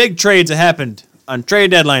 Okay. Big trades that happened on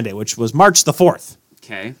trade deadline day, which was March the 4th.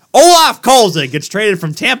 Okay. Olaf Kolzig gets traded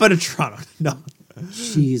from Tampa to Toronto. No.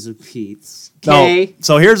 Jeez of Pete's. No. Okay.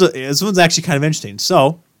 So this one's actually kind of interesting.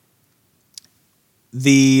 So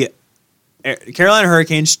the Carolina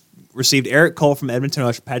Hurricanes received Eric Cole from Edmonton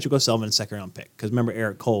Oilers, Patrick O'Sullivan, a second-round pick. Because remember,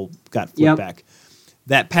 Eric Cole got flipped back.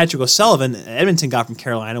 That Patrick O'Sullivan Edmonton got from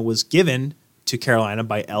Carolina was given to Carolina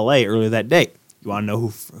by L.A. earlier that day. You want to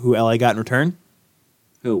know who L.A. got in return?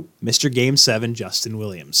 Who? Mr. Game 7, Justin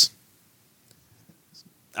Williams.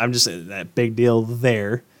 I'm just saying that big deal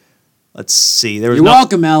there. Let's see. There was You're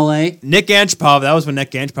welcome, LA. Nick Antropov. That was when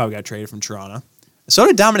Nick Antropov got traded from Toronto. So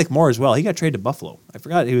did Dominic Moore as well. He got traded to Buffalo. I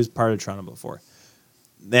forgot he was part of Toronto before.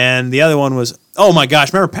 Then the other one was, oh my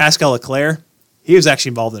gosh, remember Pascal Leclerc? He was actually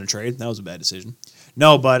involved in a trade. That was a bad decision.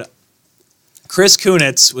 No, but Chris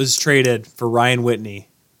Kunitz was traded for Ryan Whitney.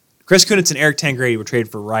 Chris Kunitz and Eric Tangradi were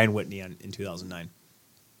traded for Ryan Whitney in 2009.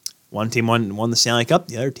 One team won the Stanley Cup.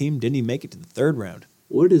 The other team didn't even make it to the third round.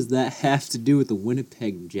 What does that have to do with the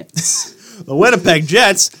Winnipeg Jets? The Winnipeg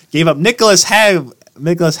Jets gave up Nicholas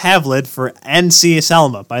Havlid for NC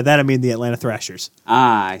Salma. By that I mean the Atlanta Thrashers.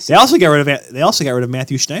 I see. They also got rid of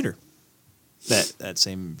Matthew Schneider. That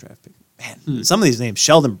same draft pick. Man, some of these names: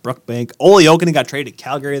 Sheldon Brookbank, Ole Jokinen got traded to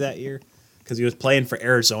Calgary that year because he was playing for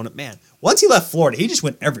Arizona. Man, once he left Florida, he just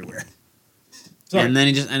went everywhere. Sorry. And then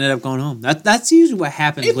he just ended up going home. That's usually what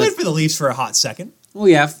happens. He played for the Leafs for a hot second. Well,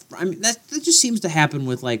 yeah. I mean, that just seems to happen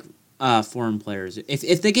with like foreign players.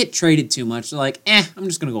 If they get traded too much, they're like, I'm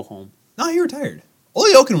just gonna go home. No, he retired. Ole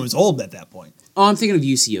Jokinen was old at that point. Oh, I'm thinking of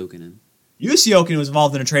UC Jokinen. UC Jokinen was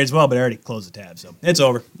involved in a trade as well, but I already closed the tab, so it's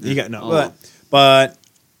over. You got no, Oh. but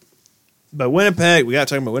Winnipeg. We got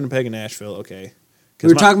talking about Winnipeg and Nashville. Okay, We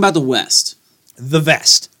were talking about the West. the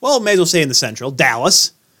Vest. Well, may as well say in the Central.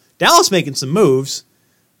 Dallas making some moves.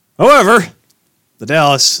 However, the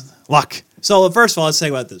Dallas luck. So first of all, let's talk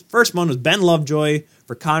about this. First one was Ben Lovejoy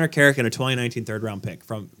for Connor Carrick and a 2019 third-round pick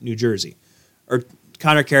from New Jersey. Or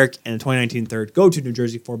Connor Carrick and a 2019 third go to New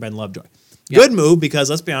Jersey for Ben Lovejoy. Yep. Good move because,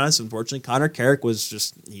 let's be honest, unfortunately, Connor Carrick he's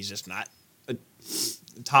just not a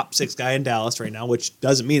top 6 guy in Dallas right now, which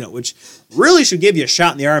doesn't mean it, which really should give you a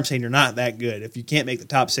shot in the arm saying you're not that good if you can't make the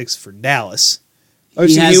top 6 for Dallas. Oh,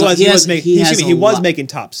 He he was has making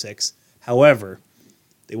top 6. However,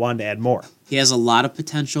 they wanted to add more. He has a lot of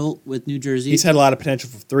potential with New Jersey. He's had a lot of potential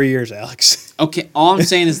for 3 years, Alex. Okay, all I'm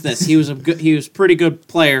saying is this: he was a pretty good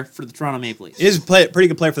player for the Toronto Maple Leafs. He's a pretty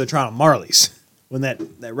good player for the Toronto Marlies when that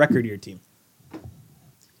record year team.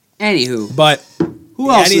 Anywho, But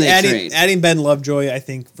Who else do they trade? Adding Ben Lovejoy, I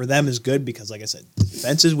think, for them is good because, like I said,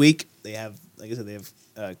 defense is weak. They have, like I said,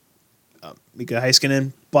 Mika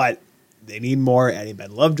Heiskanen, but they need more. Adding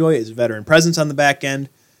Ben Lovejoy is a veteran presence on the back end.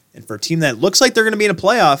 And for a team that looks like they're going to be in the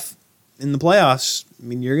playoffs, I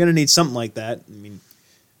mean, you're going to need something like that. I mean,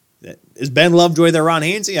 is Ben Lovejoy their Ron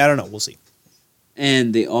Hainsey? I don't know. We'll see.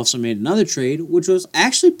 And they also made another trade, which was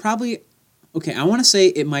actually probably, okay, I want to say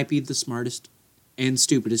it might be the smartest and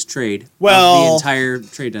stupidest trade of the entire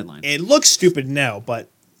trade deadline. It looks stupid now, but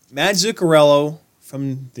Matt Zuccarello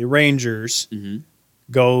from the Rangers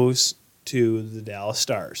goes to the Dallas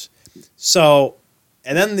Stars. So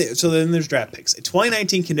then there's draft picks. A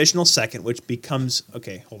 2019 conditional second, which becomes,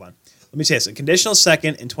 okay, hold on. Let me say this. A conditional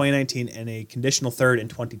second in 2019 and a conditional third in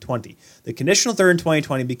 2020. The conditional third in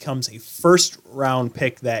 2020 becomes a first-round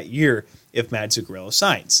pick that year if Matt Zuccarello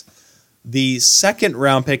signs. The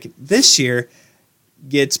second-round pick this year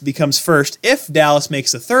becomes first if Dallas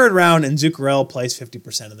makes the third round and Zuccarello plays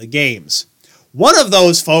 50% of the games. One of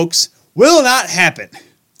those, folks, will not happen.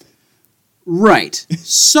 Right.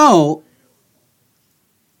 So,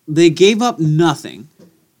 they gave up nothing.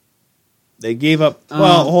 They gave up...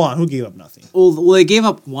 hold on. Who gave up nothing? Well, they gave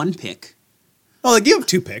up one pick. Oh, they gave up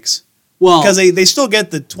 2 picks. Well... Because they still get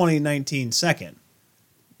the 2019 second.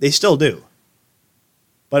 They still do.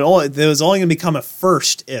 But there was only going to become a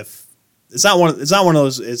first if... It's not one of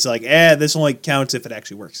those... It's like, this only counts if it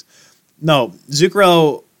actually works. No,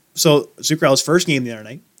 Zuccarello... So, Zuccarello's first game the other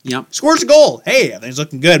night. Yep. Scores a goal. Hey, everything's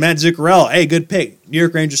looking good. Matt Zuccarello. Hey, good pick. New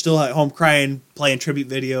York Rangers still at home crying, playing tribute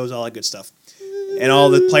videos, all that good stuff. And all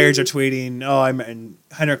the players are tweeting, and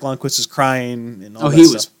Henrik Lundqvist is crying and all that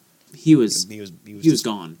stuff. He was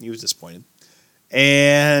gone. He was disappointed.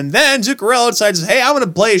 And then Zuccarello decides, hey, I'm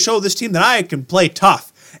going to show this team that I can play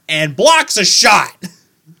tough. And blocks a shot.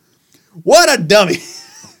 What a dummy.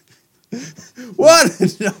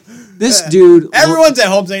 This dude... Everyone's at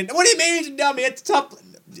home saying, what do you mean he's a dummy? It's tough.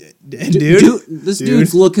 This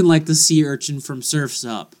dude's looking like the sea urchin from Surf's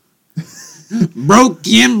Up.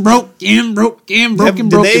 broken.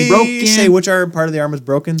 Did they say which part of the arm was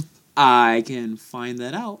broken? I can find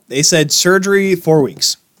that out. They said surgery 4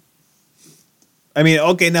 weeks. I mean,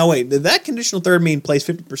 okay, now wait. Did that conditional third mean plays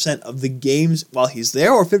 50% of the games while he's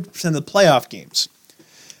there or 50% of the playoff games?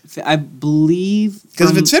 I believe...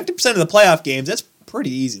 Because if it's 50% of the playoff games, that's pretty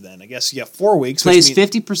easy then. I guess you have 4 weeks. Plays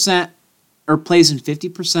 50% or plays in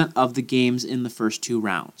 50% of the games in the first 2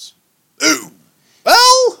 rounds. Ooh.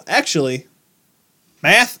 Well, actually...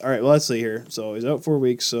 Math? All right, well, let's see here. So he's out 4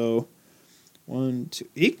 weeks, so 1, 2...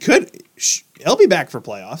 He'll be back for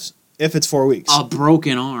playoffs if it's 4 weeks. A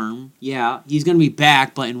broken arm. Yeah, he's going to be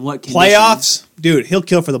back, but in what condition? Playoffs? Dude, he'll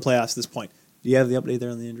kill for the playoffs at this point. Do you have the update there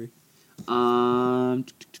on the injury?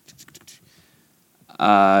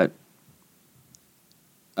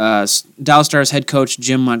 Dallas Stars head coach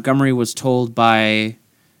Jim Montgomery was told by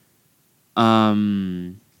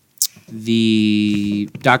the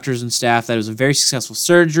doctors and staff that it was a very successful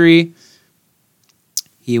surgery.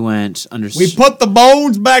 He went under... We put the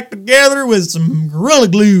bones back together with some Gorilla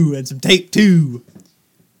Glue and some tape too.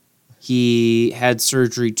 He had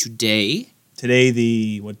surgery today.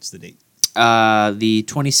 Today, what's the date? The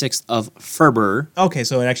 26th of February. Okay,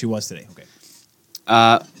 so it actually was today. Okay.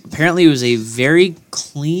 Apparently, it was a very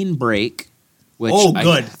clean break. Which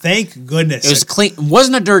good. Thank goodness. It was clean. It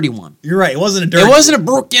wasn't a dirty one. You're right. It wasn't a dirty. It wasn't a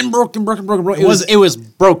broken. It was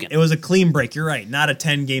broken. It was a clean break. You're right. Not a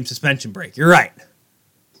 10-game suspension break. You're right.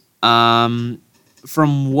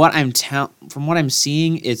 From what I'm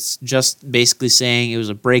seeing, it's just basically saying it was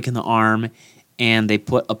a break in the arm, and they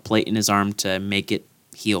put a plate in his arm to make it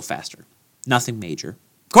heal faster. Nothing major.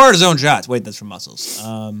 Cortisone shots. Wait, that's for muscles.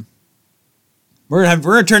 We're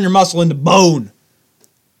gonna turn your muscle into bone.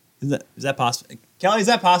 Is that possible? Kelly, is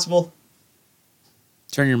that possible?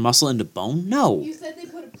 Turn your muscle into bone? No. You said they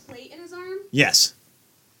put a plate in his arm? Yes.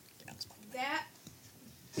 That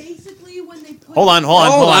basically when they put... Hold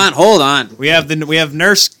on. We have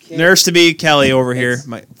nurse to be Kelly over here.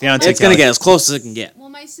 My fiance. It's gonna get as close as it can get. Well,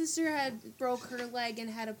 my sister had broke her leg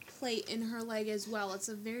and had a plate in her leg as well. It's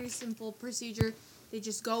a very simple procedure. They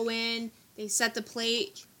just go in, they set the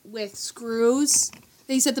plate with screws.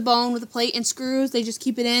 They set the bone with a plate and screws. They just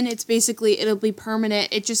keep it in. It's basically, it'll be permanent.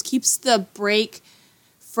 It just keeps the break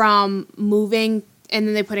from moving, and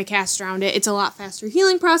then they put a cast around it. It's a lot faster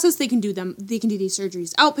healing process. They can do these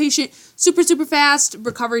surgeries outpatient, super, super fast.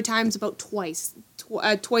 Recovery time's about twice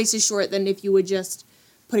as short than if you would just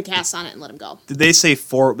put a cast on it and let them go. Did they say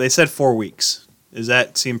 4? They said 4 weeks. Does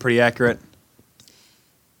that seem pretty accurate?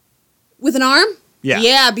 With an arm? Yeah.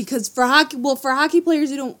 Yeah, because for hockey players,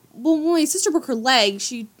 they don't... Well, when my sister broke her leg,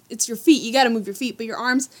 she it's your feet. You got to move your feet, but your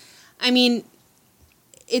arms. I mean,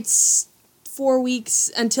 it's 4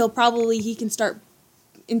 weeks until probably he can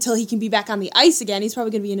be back on the ice again. He's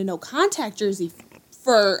probably going to be in a no contact jersey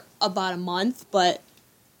for about a month, but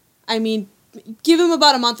I mean, give him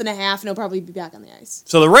about a month and a half and he'll probably be back on the ice.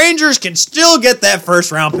 So the Rangers can still get that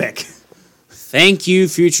first round pick. Thank you,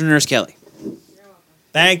 future Nurse Kelly.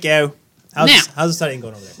 Thank you. How's the studying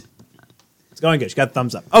going over there? It's going good. She got the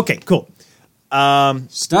thumbs up. Okay, cool.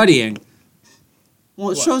 Studying.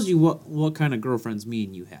 Well, it shows you what kind of girlfriends me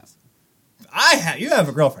and you have. You have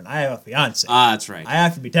a girlfriend. I have a fiance. That's right. I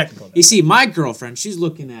have to be technical. You see, my girlfriend, she's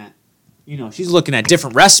looking at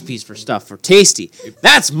different recipes for stuff for tasty.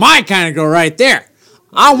 That's my kind of girl right there.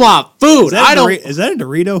 I want food. Is that a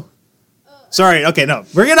Dorito? Sorry. Okay, no.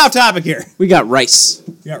 We're getting off topic here. We got rice.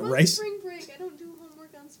 You got rice. Spring break. I don't do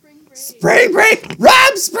homework on spring break. Spring break.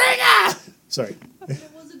 Rob Springer. Sorry. It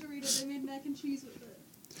was a Dorito. They made mac and cheese with it.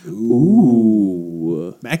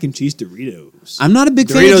 Ooh. Mac and cheese Doritos. I'm not a big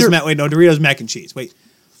fan Doritos. of Doritos mac and cheese. Wait.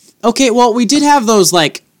 Okay, well, we did have those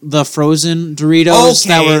like the frozen Doritos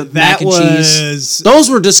that were mac and cheese. Those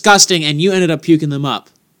were disgusting, and you ended up puking them up.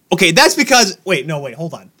 Okay, that's because wait,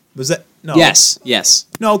 hold on. Was that no? Yes.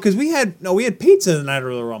 No, because we had pizza the night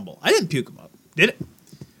of the Rumble. I didn't puke them up. Did it?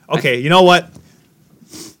 Okay, you know what?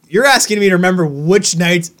 You're asking me to remember which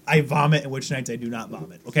nights I vomit and which nights I do not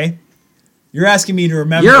vomit. Okay. You're asking me to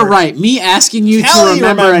remember. You're right. Me asking you to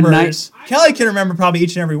remember a night. Kelly can remember probably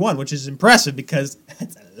each and every one, which is impressive because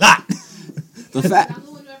that's a lot. I'm the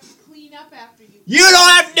one who have to clean up after you. You don't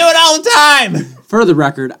have to do it all the time. For the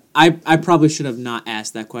record, I probably should have not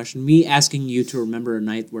asked that question. Me asking you to remember a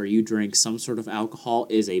night where you drank some sort of alcohol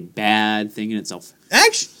is a bad thing in itself.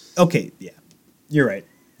 Actually, okay, yeah, you're right.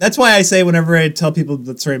 That's why I say whenever I tell people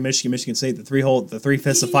the story of Michigan State, the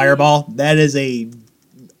 3-5 of Fireball, that is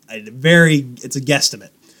it's a guesstimate.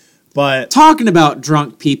 But talking about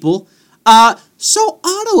drunk people, so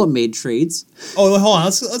Ottawa made trades. Oh, hold on.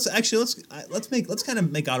 Let's kind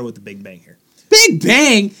of make Ottawa with the Big Bang here. Big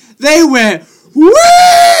Bang. They went woo.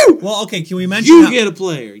 Well, okay. Can we mention you get a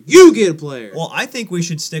player? You get a player. Well, I think we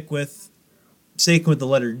should stick with the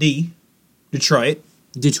letter D. Detroit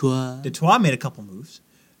made a couple moves.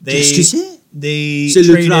 They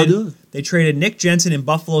traded Nick Jensen in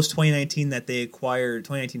Buffalo's 2019 that they acquired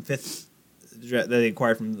 2019 fifth that they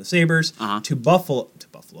acquired from the Sabres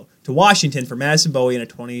to Washington for Madison Bowie and a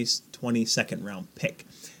 2020 second round pick.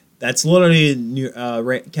 That's literally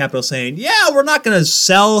Capital saying, yeah, we're not going to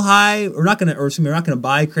sell high, we're not going to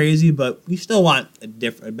buy crazy, but we still want a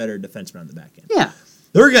better defenseman on the back end. Yeah,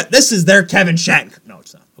 this is their Kevin Shattenkirk. No,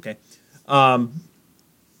 it's not. Okay,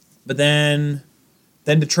 but then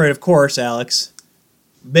Detroit, of course, Alex,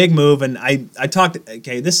 big move, and I talked.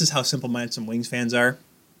 Okay, this is how simple-minded some Wings fans are.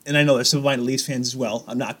 And I know there's simple-minded Leafs fans as well.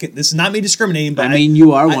 This is not me discriminating, but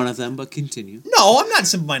you are one of them. But continue. No, I'm not a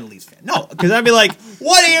simple-minded Leafs fan. No, because I'd be like,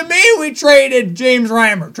 "What do you mean we traded James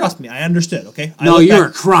Reimer?" Trust me, I understood. Okay. No, you were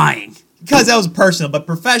crying because that was personal, but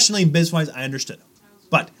professionally and business-wise, I understood.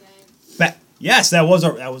 But yes, that was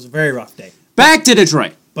a very rough day. Back to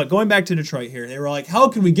Detroit. But going back to Detroit here, they were like, "How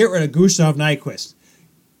can we get rid of Gustav Nyquist?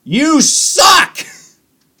 You suck.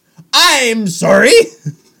 I'm sorry.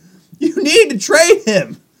 You need to trade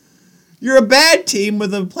him." You're a bad team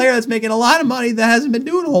with a player that's making a lot of money that hasn't been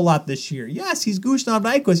doing a whole lot this year. Yes, he's Gustav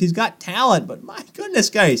Nyquist. He's got talent, but my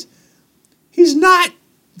goodness, guys, he's not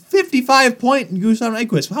 55-point Gustav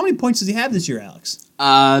Nyquist. How many points does he have this year, Alex?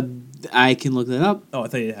 I can look that up. Oh, I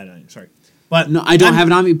thought you had it on you. Sorry. But no, I don't have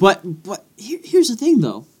it on me. But here's the thing,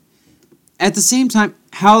 though. At the same time,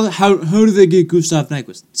 how do they get Gustav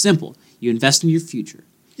Nyquist? Simple. You invest in your future.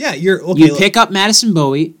 Yeah, you pick up Madison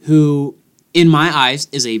Bowie, who, in my eyes,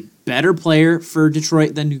 is a better player for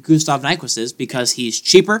Detroit than Gustav Nyquist is because he's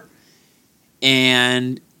cheaper,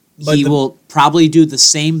 and he will probably do the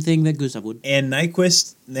same thing that Gustav would. And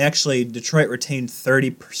Nyquist, Detroit retained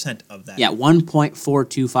 30% of that. Yeah,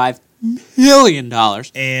 $1.425 million.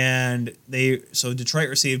 And Detroit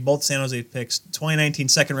received both San Jose picks, 2019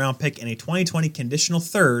 second round pick and a 2020 conditional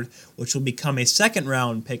third, which will become a second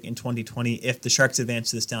round pick in 2020 if the Sharks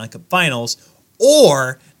advance to the Stanley Cup Finals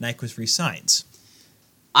or Nyquist resigns.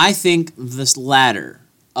 I think this latter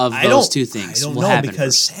of those two things will happen.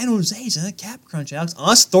 Because San Jose's in a cap crunch, Alex.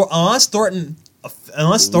 Unless Thornton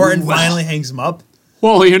finally hangs him up.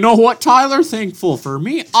 Well, you know what, Tyler? Thankful for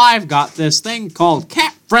me, I've got this thing called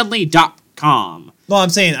CapFriendly.com. No, I'm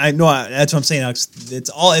saying that's what I'm saying, Alex. It's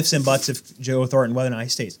all ifs and buts if Joe Thornton whether or not he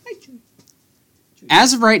stays.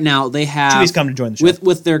 As of right now, they have Chewy's come to join the show.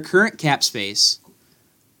 with their current cap space.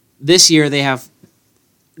 This year, they have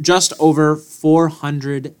just over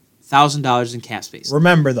 $450 $100,000 in cap space.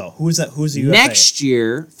 Remember, though, who's the UFA? Next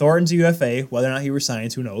year, Thornton's a UFA. Whether or not he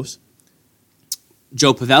resigns, who knows?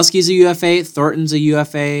 Joe Pavelski's a UFA. Thornton's a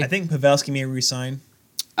UFA. I think Pavelski may resign.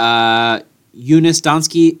 Eunice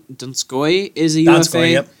Donskoy is a UFA.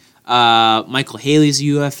 Donskoy, yep. Michael Haley's a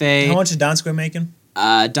UFA. How much is Donskoy making?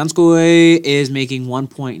 Donskoy is making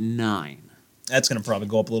 1.9. That's going to probably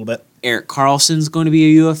go up a little bit. Eric Carlson's going to be a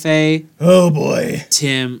UFA. Oh, boy.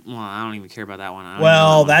 I don't even care about that one.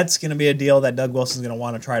 Well, that's going to be a deal that Doug Wilson's going to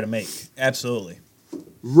want to try to make. Absolutely.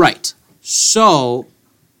 Right. So,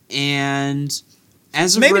 and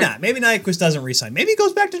as of Maybe not. Maybe Nyquist doesn't resign. Maybe he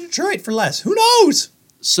goes back to Detroit for less. Who knows?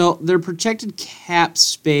 So, their projected cap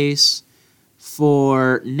space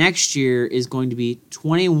for next year is going to be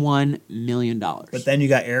 $21 million. But then you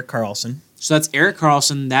got Eric Carlson. So, that's Eric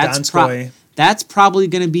Carlson. That's Donskoy. That's probably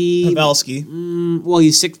going to be Pavelski. Well,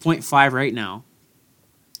 he's 6.5 right now.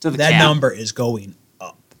 To the That cap. number is going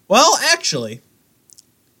up. Well, actually,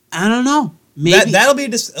 I don't know. Maybe that'll be.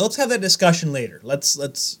 Let's have that discussion later. Let's.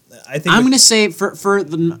 I think I'm going to say for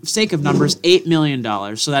the sake of numbers, $8 million.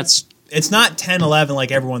 So that's it's not 10, 11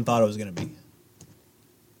 like everyone thought it was going to be.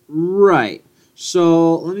 right.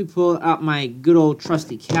 So let me pull out my good old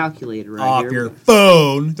trusty calculator right Off here. your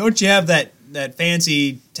phone. Don't you have that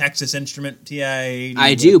fancy Texas Instrument TI?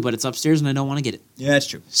 I do, but it's upstairs and I don't want to get it. Yeah, that's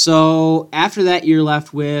true. So after that, you're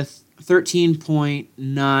left with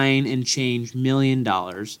 $13.9 and change million.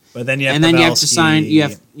 But then you have you have to Pavelski. sign. You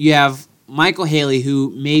have Michael Haley,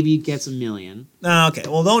 who maybe gets $1 million. No, okay.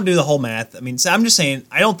 Well, don't do the whole math. I mean, so I'm just saying.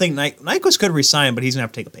 I don't think Nyquist could resign, but he's gonna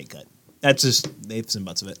have to take a pay cut. That's just the ifs and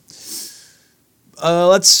buts of it.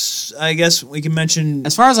 I guess we can mention.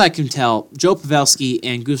 As far as I can tell, Joe Pavelski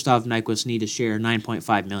and Gustav Nyquist need to share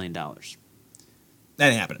 $9.5 million. That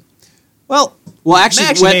ain't happening. Well,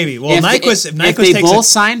 actually, maybe. Well, if Nyquist they takes both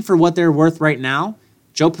sign for what they're worth right now,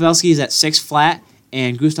 Joe Pavelski is at 6 flat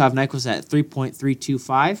and Gustav Nyquist at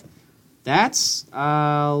 3.325. That's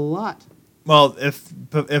a lot. Well, if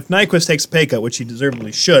Nyquist takes a pay cut, which he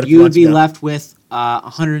deservedly should, You would be left with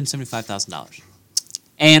 $175,000.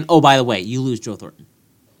 And oh, by the way, you lose Joe Thornton.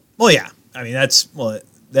 Well, yeah. I mean, that's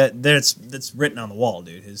written on the wall,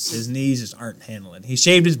 dude. His knees just aren't handling. He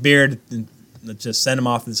shaved his beard and just sent him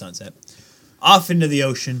off to the sunset, off into the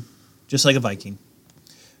ocean, just like a Viking,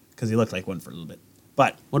 because he looked like one for a little bit.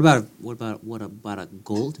 But what about a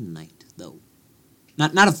Golden Knight though?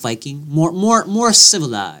 Not a Viking, more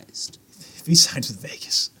civilized. If he signs with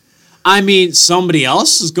Vegas, I mean, somebody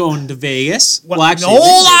else is going to Vegas. well actually,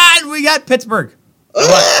 hold on, we got Pittsburgh.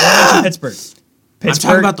 Pittsburgh. I'm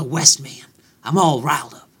talking about the West, man. I'm all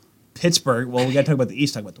riled up. Pittsburgh. Well, we got to talk about the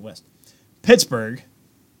East. Talk about the West. Pittsburgh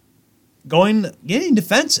getting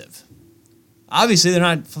defensive. Obviously,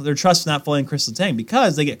 their trust is not fully in Chris Letang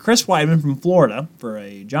because they get Chris Weidman from Florida for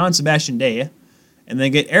a John Sebastian Day, and they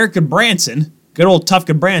get Eric Goodbranson, good old tough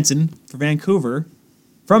Goodbranson from Vancouver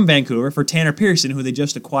for Tanner Pearson, who they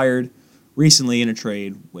just acquired recently in a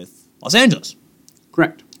trade with Los Angeles.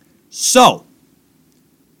 Correct. So,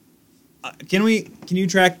 can you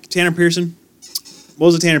track Tanner Pearson? What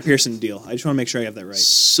was the Tanner Pearson deal? I just want to make sure I have that right.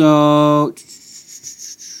 So,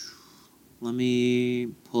 let me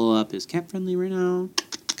pull up his cap friendly right now.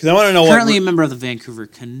 Because I want to know Currently a member of the Vancouver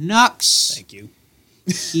Canucks. Thank you.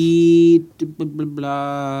 He blah, blah,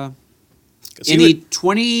 blah. In the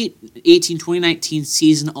 2018-2019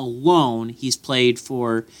 season alone, he's played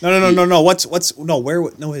for... No.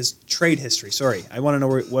 His trade history. Sorry. I want to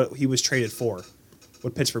know what he was traded for.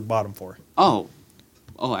 What Pittsburgh bought him for. Oh,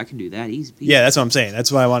 I can do that easy. Yeah, that's what I'm saying.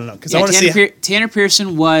 That's what I want to know. Because I want to see... Tanner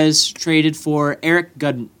Pearson was traded for Eric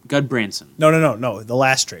Goodbranson. No. The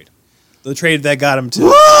last trade. The trade that got him to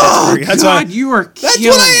Pittsburgh. That's God, you were That's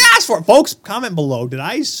killing what I asked for. Folks, comment below. Did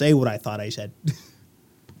I say what I thought I said?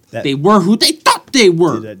 They were who they thought they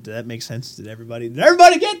were. Did that make sense? Did everybody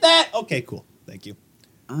get that? Okay, cool. Thank you.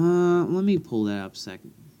 Let me pull that up a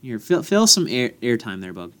second. Here, fill some airtime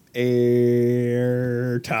there, Bug.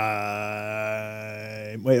 Airtime.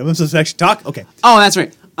 Wait, I'm supposed to actually talk? Okay. Oh, that's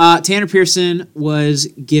right. Tanner Pearson was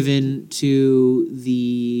given to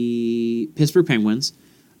the Pittsburgh Penguins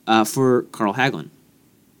for Carl Hagelin.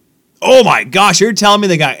 Oh my gosh, you're telling me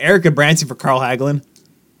they got Eric Goodbranson for Carl Hagelin?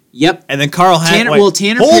 Yep. And then Carl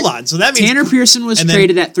Hagelin. Hold on. So that means Tanner Pearson was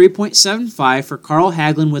traded at 3.75 for Carl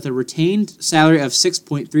Hagelin with a retained salary of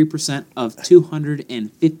 6.3% of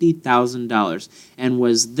 $250,000 and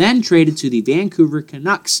was then traded to the Vancouver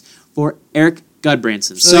Canucks for Eric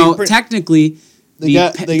Goodbranson. So technically,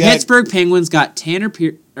 the Pittsburgh Penguins got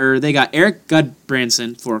they got Eric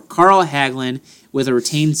Goodbranson for Carl Hagelin with a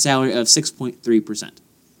retained salary of 6.3%.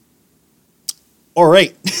 All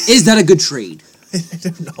right. Is that a good trade? I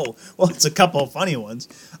don't know. Well, it's a couple of funny ones.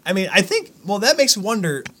 I mean, I think. Well, that makes me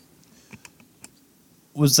wonder.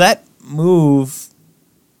 Was that move?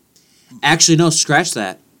 Actually, no. Scratch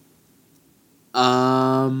that.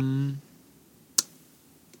 No.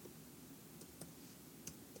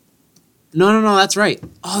 That's right.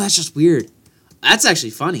 Oh, that's just weird. That's actually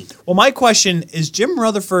funny. Well, my question is: Jim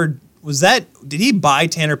Rutherford, did he buy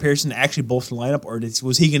Tanner Pearson to actually bolster the lineup, or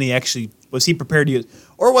was he prepared to use,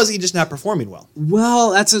 or was he just not performing well?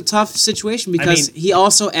 Well, that's a tough situation because he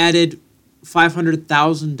also added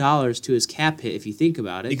 $500,000 to his cap hit. If you think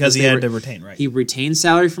about it, Because he had to retain, right? He retained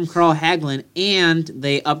salary from Carl Hagelin, and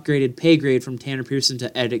they upgraded pay grade from Tanner Pearson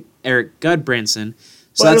to Eric Goodbranson.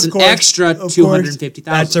 So that's an extra $250,000.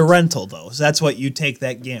 That's a rental, though. So that's what you take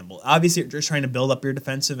that gamble. Obviously, you're just trying to build up your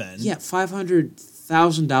defensive end. Yeah,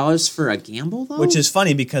 $500,000 for a gamble, though? Which is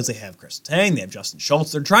funny because they have Chris Tang, they have Justin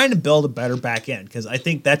Schultz. They're trying to build a better back end because I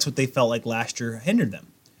think that's what they felt like last year hindered them.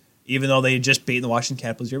 Even though they had just beaten the Washington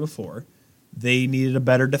Capitals the year before, they needed a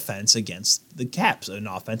better defense against the Caps, an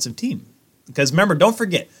offensive team. Because remember, don't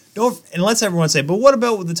forget, and let's everyone say, but what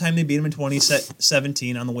about the time they beat them in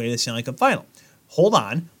 2017 on the way to the Stanley Cup final? Hold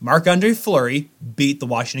on, Marc-Andre Fleury beat the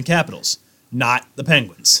Washington Capitals, not the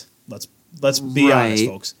Penguins. Let's be honest,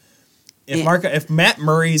 folks. If Matt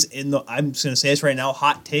Murray's I'm just going to say this right now,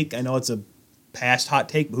 hot take. I know it's a past hot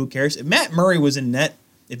take, but who cares? If Matt Murray was in net,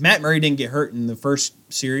 if Matt Murray didn't get hurt in the first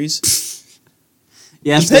series,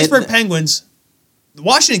 the Pittsburgh Penguins, the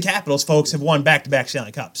Washington Capitals, folks, have won back-to-back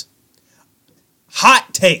Stanley Cups.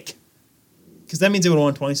 Hot take. Because that means they would have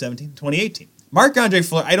won 2017, 2018. Marc-Andre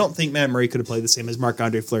Fleury, I don't think Matt Murray could have played the same as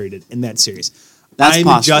Marc-Andre Fleury did in that series. I'm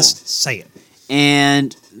possible. Just saying.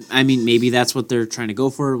 And, I mean, maybe that's what they're trying to go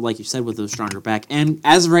for, like you said, with a stronger back. And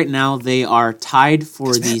as of right now, they are tied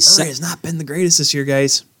for the... Matt Murray has not been the greatest this year,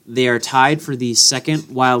 guys. They are tied for the second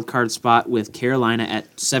wild card spot with Carolina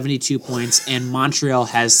at 72 points, and Montreal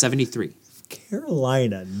has 73.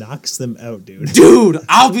 Carolina knocks them out, dude. Dude,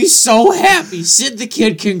 I'll be so happy. Sid the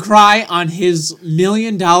Kid can cry on his $1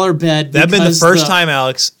 million bed. That'd been the first time,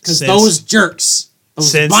 Alex, because those jerks,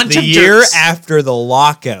 since the year after the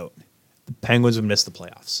lockout, the Penguins have missed the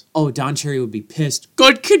playoffs. Oh, Don Cherry would be pissed.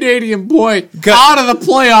 Good Canadian boy, out of the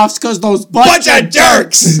playoffs because those bunch of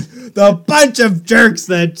jerks. The bunch of jerks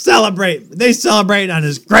that celebrate. They celebrate on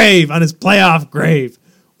his grave, on his playoff grave.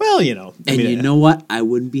 Well, you know. You know what? I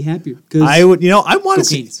wouldn't be happier. I would. I want to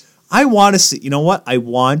see. I want to see. You know what? I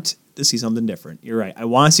want to see something different. You're right. I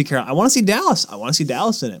want to see Carolina. I want to see Dallas. I want to see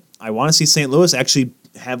Dallas in it. I want to see St. Louis actually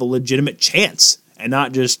have a legitimate chance and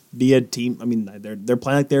not just be a team. I mean, they're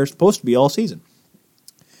playing like they're supposed to be all season.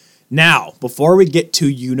 Now, before we get to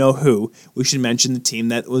you-know-who, we should mention the team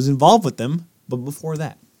that was involved with them. But before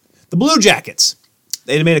that, the Blue Jackets.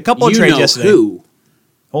 They made a couple of trades yesterday. Who?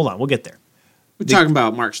 Hold on, we'll get there. We're talking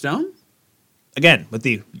about Mark Stone? Again, with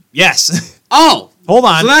the... Yes. Oh! Hold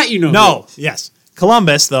on. So that you know. No, yes.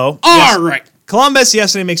 Columbus, though. All right. Columbus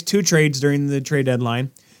yesterday makes 2 trades during the trade deadline.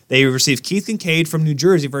 They received Keith Kincaid from New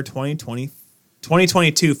Jersey for a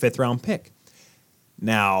 2022 fifth-round pick.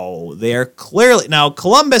 Now, they're clearly... Now,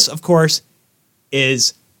 Columbus, of course,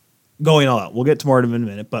 is going all out. We'll get to more of them in a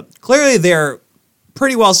minute. But clearly, they're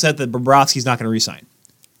pretty well set that Bobrovsky's not going to re-sign.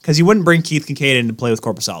 Because he wouldn't bring Keith Kincaid in to play with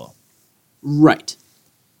Korpisalo. Right.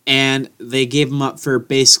 And they gave him up for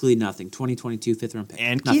basically nothing. 2022 fifth-round pick.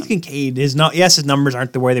 And nothing. Keith Kincaid is not... Yes, his numbers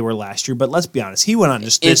aren't the way they were last year, but let's be honest. He went on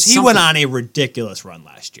He went on a ridiculous run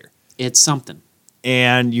last year. It's something.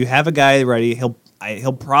 And you have a guy ready. He'll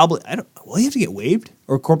probably... Will he have to get waived?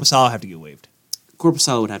 Or Korpisalo have to get waived?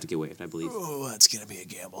 Korpisalo would have to get waived, I believe. Oh, that's going to be a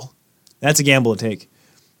gamble. That's a gamble to take.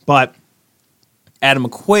 But Adam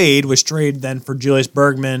McQuaid was traded then for Julius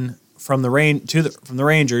Bergman from the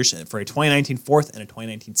Rangers for a 2019 fourth and a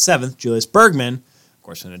 2019 seventh. Julius Bergman, of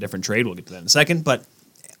course, in a different trade. We'll get to that in a second. But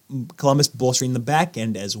Columbus bolstering the back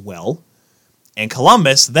end as well. And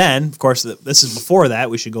Columbus then, of course, this is before that.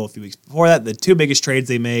 We should go a few weeks before that. The 2 biggest trades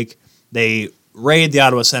they make, they raid the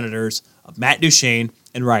Ottawa Senators of Matt Duchene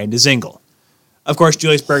and Ryan Dzingel. Of course,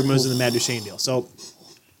 Julius Bergman was in the Matt Duchene deal. So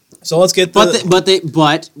let's get But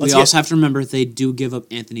we also have to remember they do give up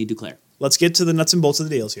Anthony Duclair. Let's get to the nuts and bolts of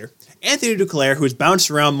the deals here. Anthony Duclair, who's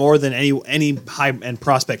bounced around more than any high-end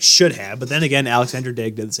prospect should have, but then again, Alexander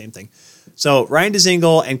Digg did the same thing. So Ryan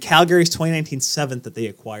Dzingel and Calgary's 2019 seventh that they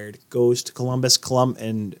acquired goes to Columbus.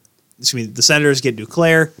 The Senators get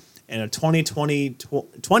Duclair and a 2020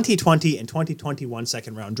 and 2021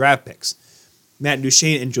 second-round draft picks. Matt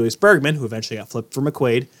Duchene and Julius Bergman, who eventually got flipped for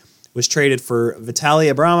McQuaid, was traded for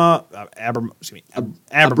Vitaly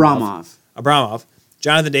Abramov,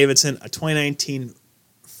 Jonathan Davidson, a 2019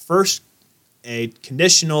 first a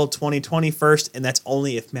conditional 2020 first, and that's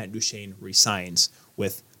only if Matt Duchene resigns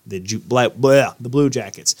with the Blue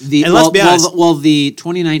Jackets. And let's be honest. The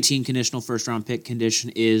 2019 conditional first-round pick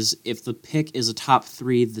condition is if the pick is a top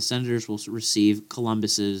 3, the Senators will receive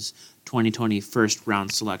Columbus's 2020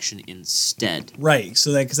 first-round selection instead. Right.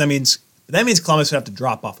 So because that means Columbus would have to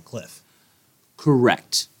drop off a cliff.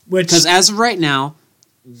 Correct. Because as of right now,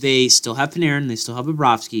 they still have Panarin, they still have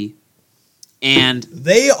Bobrovsky, and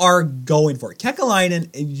they are going for it.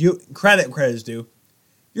 Kekalainen, credit is due.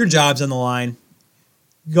 Your job's on the line.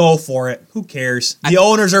 Go for it. Who cares? The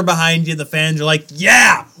owners are behind you. The fans are like,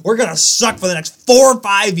 yeah, we're going to suck for the next 4 or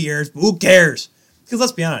 5 years, but who cares? Because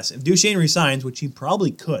let's be honest, if Duchene resigns, which he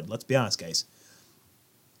probably could, let's be honest, guys,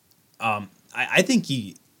 I think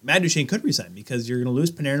Matt Duchene could resign because you're going to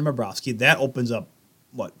lose Panarin and Bobrovsky. That opens up,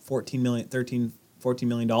 $14 million?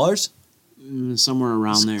 Somewhere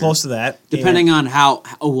around there. Close to that. Depending on how,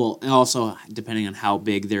 also depending on how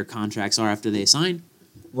big their contracts are after they sign.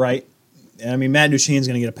 Right. I mean, Matt Duchene's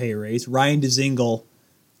going to get a pay raise. Ryan Dzingel,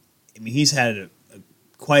 he's had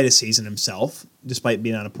quite a season himself, despite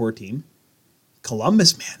being on a poor team.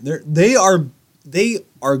 Columbus, man, they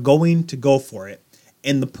are going to go for it,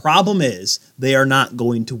 and the problem is they are not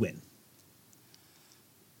going to win.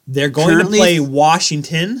 They're going to play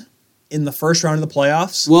Washington in the first round of the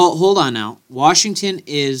playoffs. Well, hold on now. Washington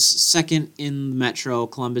is second in the Metro.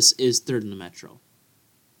 Columbus is third in the Metro.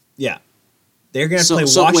 Yeah. They're going to play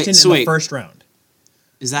Washington in the first round.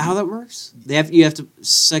 Is that how that works? You have to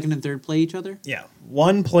second and third play each other? Yeah.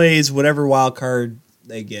 One plays whatever wild card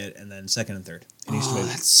they get, and then second and third.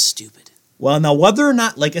 That's stupid. Well, now, whether or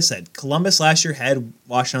not, like I said, Columbus last year had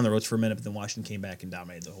Washington on the ropes for a minute, but then Washington came back and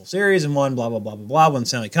dominated the whole series and won, blah, blah, blah, blah, blah, won the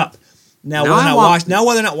Stanley Cup. Now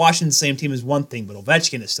whether or not Washington's the same team is one thing, but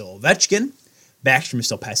Ovechkin is still Ovechkin. Backstrom is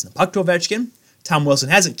still passing the puck to Ovechkin. Tom Wilson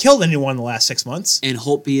hasn't killed anyone in the last 6 months. And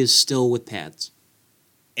Holtby is still with pads.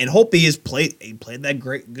 And Holtby has played that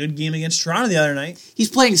good game against Toronto the other night. He's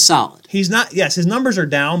playing solid. He's not. Yes, his numbers are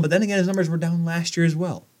down, but then again, his numbers were down last year as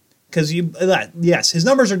well. Because his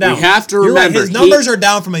numbers are down. We have to remember his numbers are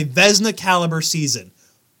down from a Vezina caliber season.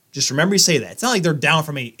 Just remember you say that. It's not like they're down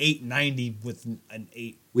from a 890 with an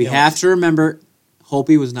 8. We have to remember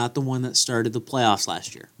Holtby was not the one that started the playoffs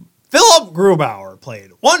last year. Philip Grubauer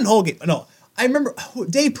played one whole game. No, I remember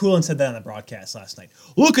Dave Poulin said that on the broadcast last night.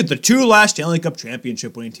 Look at the 2 last Stanley Cup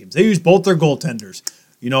championship winning teams. They used both their goaltenders.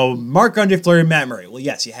 Marc-Andre Fleury and Matt Murray. Well,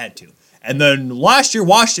 yes, you had to. And then last year,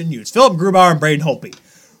 Washington used Philip Grubauer and Braden Holtby.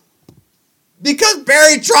 Because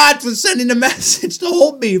Barry Trotz was sending a message to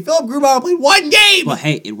Holtby. Philip Grubauer played one game. Well,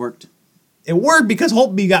 hey, it worked. It worked because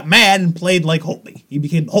Holtby got mad and played like Holtby. He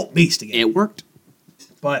became the Holt Beast again. It worked.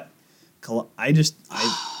 But I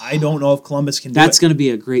don't know if Columbus can do it. That's going to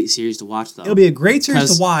be a great series to watch, though. It'll be a great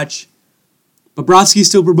series to watch. Bobrovsky's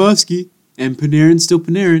still Bobrovsky, and Panarin's still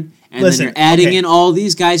Panarin. And then you're adding in all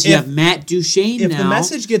these guys. You have Matt Duchene now. If the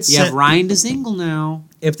message gets sent... You have Ryan Dzingel now.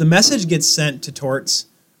 If the message gets sent to Torts,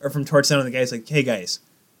 or from Torts down to the guys, like, hey, guys,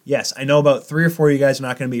 yes, I know about 3 or 4 of you guys are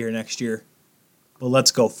not going to be here next year, but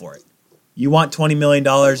let's go for it. You want $20 million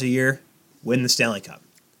a year? Win the Stanley Cup.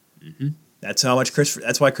 Mm-hmm. That's how much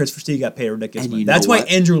That's why Chris Versteeg got paid ridiculous money. That's why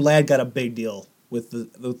Andrew Ladd got a big deal with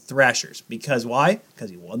the Thrashers. Because why? Because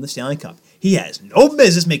he won the Stanley Cup. He has no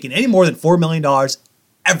business making any more than $4 million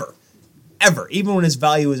ever. Ever. Even when his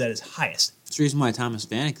value is at his highest. That's the reason why Thomas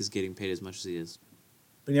Vanek is getting paid as much as he is.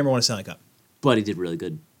 But he never won a Stanley Cup. But he did really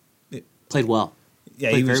good. Played well. Yeah,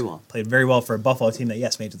 played very well for a Buffalo team that,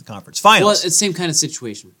 yes, made it to the conference finals. Well, it's the same kind of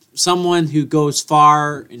situation. Someone who goes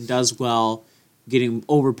far and does well, getting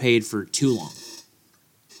overpaid for too long.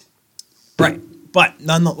 Right. But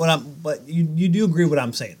you do agree with what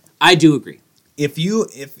I'm saying. I do agree. If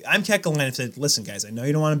I'm Kekalainen and said, listen, guys, I know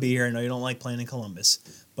you don't want to be here. I know you don't like playing in Columbus.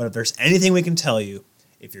 But if there's anything we can tell you,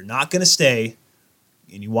 if you're not going to stay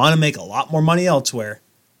and you want to make a lot more money elsewhere,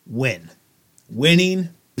 win. Winning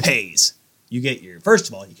pays. First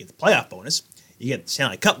of all, you get the playoff bonus. You get the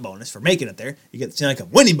Stanley Cup bonus for making it there. You get the Stanley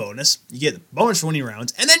Cup winning bonus. You get the bonus for winning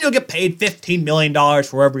rounds. And then you'll get paid $15 million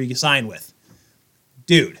for whoever you sign with.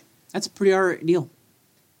 Dude. That's a pretty alright deal.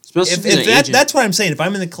 That's what I'm saying. If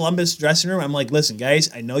I'm in the Columbus dressing room, I'm like, listen,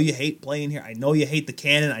 guys, I know you hate playing here. I know you hate the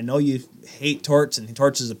Cannon. I know you hate Torts, and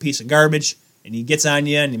Torts is a piece of garbage. And he gets on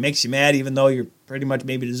you, and he makes you mad, even though you pretty much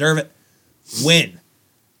maybe deserve it. Win.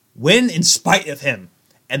 Win in spite of him.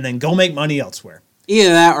 And then go make money elsewhere.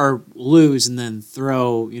 Either that or lose and then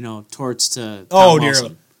throw, Torts to Tom Wilson.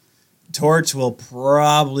 Dear. Torts will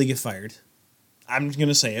probably get fired. I'm just going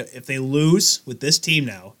to say it. If they lose with this team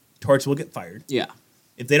now, Torts will get fired. Yeah.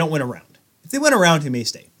 If they don't win a round. If they win a round, he may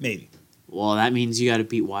stay. Maybe. Well, that means you got to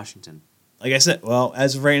beat Washington. like I said, well,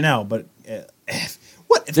 as of right now, but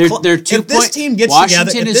what if, They're 2 if this point- team gets Washington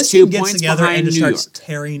together? If is this 2 team gets points together behind and just New starts York.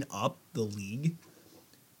 tearing up the league,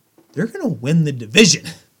 they're gonna win the division.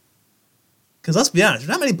 Because let's be honest, there's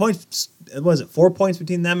not many points. Was it 4 points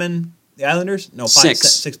between them and the Islanders? No, 5, 6.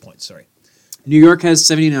 6 points. Sorry. New York has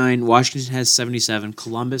 79, Washington has 77,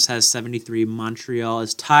 Columbus has 73, Montreal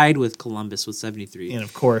is tied with Columbus with 73. And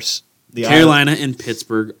of course, the Carolina and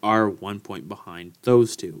Pittsburgh are 1 point behind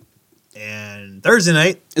those two. And Thursday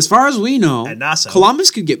night, As far as we know, At Nassau.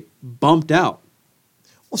 Columbus could get bumped out.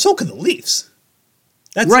 well, so could the Leafs.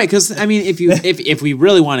 That's Right, because I mean, if we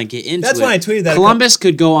really want to get into That's it, when I tweeted that. Columbus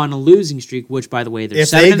could go on a losing streak. Which, by the way, they're If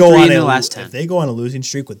 7-3 they go on in the a last 10. if they go on a losing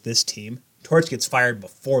streak with this team, Torch gets fired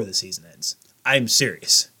before the season ends. I'm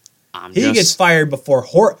serious. He gets fired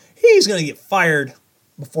before he's going to get fired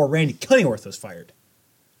before Randy Cunningworth was fired.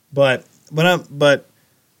 But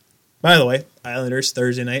by the way, Islanders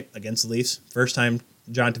Thursday night against the Leafs. First time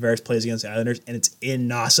John Tavares plays against the Islanders, and it's in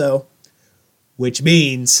Nassau, which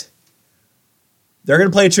means they're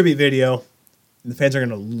going to play a tribute video, and the fans are going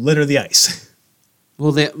to litter the ice.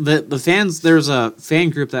 Well, the fans. There's a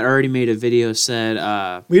fan group that already made a video said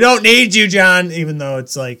We don't need you, John, even though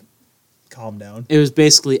it's like, calm down. it was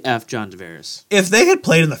basically F John Tavares. If they had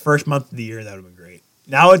played in the first month of the year, that would have been great.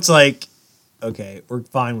 Now it's like, okay, we're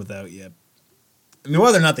fine without you. I mean,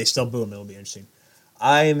 whether or not they still boo him, it'll be interesting.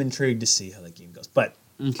 I am intrigued to see how that game goes. But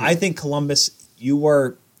Okay. I think Columbus, you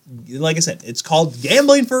were, like I said, it's called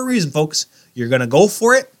gambling for a reason, folks. You're going to go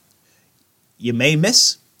for it. You may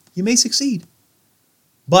miss. You may succeed.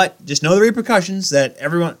 But just know the repercussions that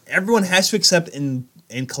everyone has to accept in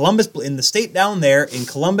Columbus, in the state down there, in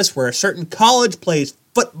Columbus, where a certain college plays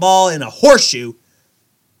football in a horseshoe.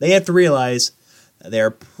 They have to realize that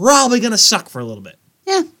they're probably going to suck for a little bit.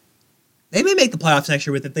 Yeah. They may make the playoffs next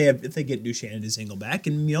year with if they get Duchesne and Dzingel back,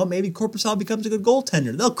 and maybe Korpisalo becomes a good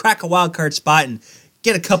goaltender. They'll crack a wild card spot and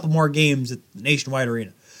get a couple more games at the Nationwide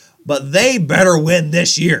Arena. But they better win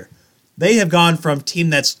this year. They have gone from team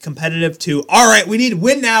that's competitive to, all right, we need to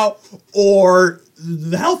win now, or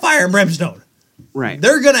the Hellfire and Brimstone. Right.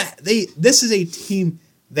 This is a team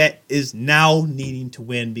that is now needing to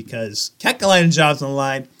win because Kekalainen's job's on the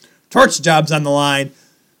line, Torch's job's on the line.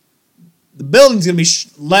 The building's gonna be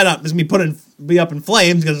lit up. It's gonna be up in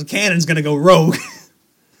flames because the cannon's gonna go rogue.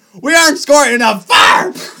 We aren't scoring enough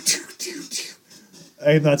fire.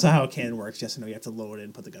 That's not how a cannon works. Yes, I know you have to load it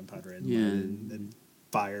and put the gunpowder in. Yeah. And then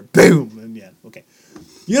fire. Boom. And yeah, okay.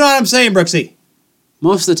 You know what I'm saying, Brooksy?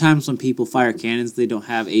 Most of the times when people fire cannons, they don't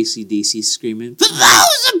have AC/DC screaming, "For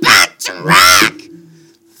those about to rock!"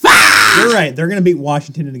 Fire! You're right. They're gonna beat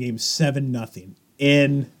Washington in the game 7-0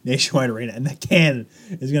 in Nationwide Arena, and the cannon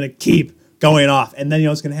is gonna keep going off. And then you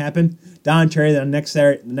know what's gonna happen? Don Cherry the next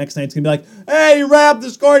night it's gonna be like, "Hey, you ran up the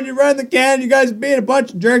score and you ran the cannon. You guys are being a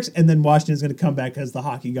bunch of jerks." And then Washington's gonna come back as the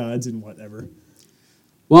hockey gods and whatever.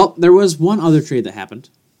 Well, there was one other trade that happened.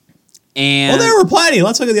 And Well, there were plenty.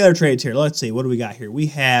 Let's look at the other trades here. Let's see. What do we got here? We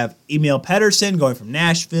have Emil Pedersen going from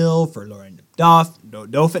Nashville for Lauren Dauphin,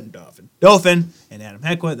 and Adam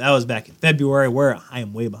Heckwith. That was back in February, where I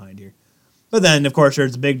am way behind here. But then, of course,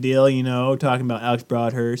 there's the big deal, talking about Alex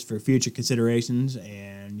Broadhurst for future considerations.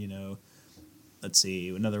 And, let's see,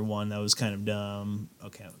 another one that was kind of dumb.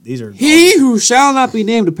 Okay, these are... he who shall not be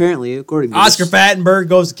named, apparently, according to Oscar this. Fattenberg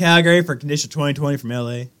goes to Calgary for condition 2020 from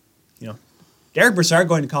LA. Derek Brassard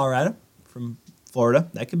going to Colorado from Florida.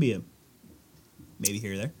 That could be a maybe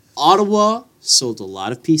here or there. Ottawa sold a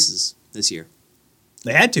lot of pieces this year.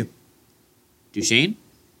 They had to. Duchesne,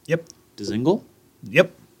 Yep. Dzingel,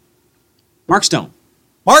 Yep. Mark Stone.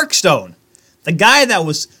 Mark Stone. The guy that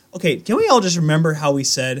was... Okay, can we all just remember how we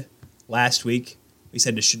said last week? We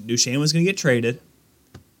said Duchesne was going to get traded,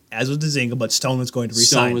 as was Dzingel, but Stone was going to resign.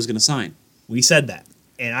 Stone was going to sign. We said that.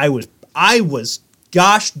 And I was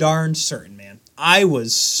gosh darn certain, man. I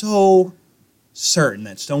was so certain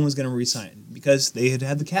that Stone was going to resign because they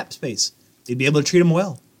had the cap space. They'd be able to treat him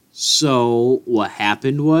well. So what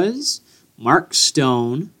happened was Mark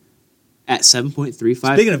Stone at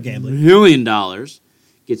 $7.35 Speaking of gambling. million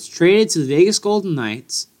gets traded to the Vegas Golden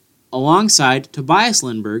Knights alongside Tobias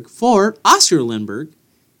Lindbergh for Oscar Lindbergh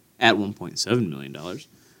at $1.7 million.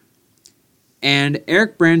 And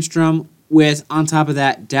Eric Brandstrom with, on top of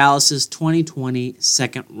that, Dallas's 2020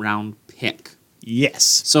 second-round pick. Yes.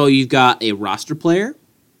 So you've got a roster player,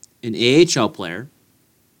 an AHL player.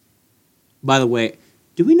 By the way,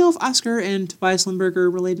 do we know if Oscar and Tobias Lindbergh are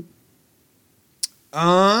related?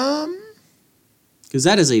 Because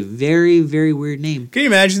that is a very, very weird name. Can you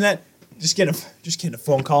imagine that? Just getting a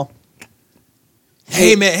phone call.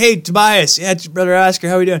 Hey man, hey Tobias, yeah, it's your brother Oscar.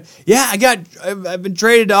 How are we doing? Yeah, I've been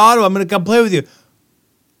traded to Ottawa. I'm gonna come play with you.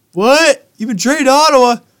 What? You've been traded to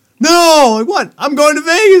Ottawa? No, like what? I'm going to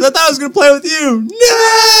Vegas. I thought I was gonna play with you.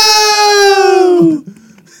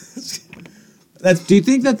 No. Do you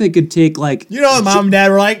think that they could take like? You know, mom and dad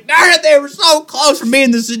were like, darn it, they were so close from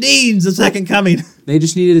being the Sedines, the second coming. They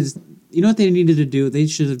just needed. You know what they needed to do? They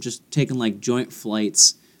should have just taken like joint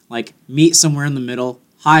flights, like meet somewhere in the middle.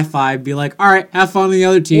 High five, be like, all right, have fun with the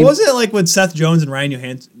other team. What was it like when Seth Jones and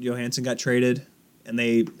Ryan Johansson got traded? And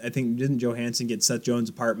didn't Johansson get Seth Jones'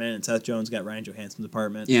 apartment and Seth Jones got Ryan Johansson's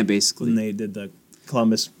apartment? Yeah, basically. And they did the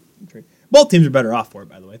Columbus trade. Both teams are better off for it,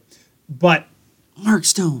 by the way. But Mark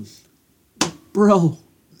Stone, bro.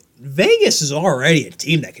 Vegas is already a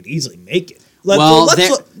team that could easily make it.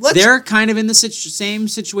 They're kind of in the same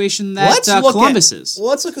situation that Columbus is. Well,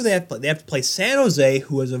 let's look who they have to play. They have to play San Jose,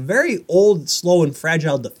 who has a very old, slow, and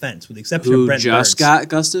fragile defense, with the exception of Brent Burns. Who just got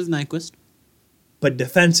Gustav Nyquist. But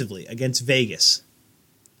defensively, against Vegas.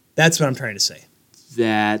 That's what I'm trying to say.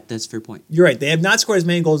 That's a fair point. You're right. They have not scored as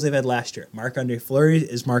many goals as they've had last year. Marc-Andre Fleury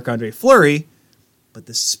is Marc-Andre Fleury, but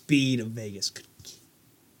the speed of Vegas could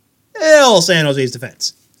kill San Jose's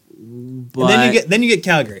defense. But And then you get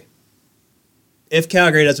Calgary. If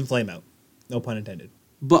Calgary doesn't flame out. No pun intended.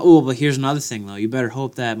 But here's another thing, though. You better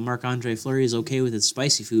hope that Marc-Andre Fleury is okay with his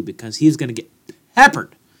spicy food because he's going to get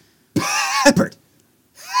peppered. Peppered.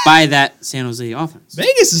 By that San Jose offense.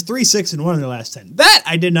 Vegas is 3-6-1 in their last 10. That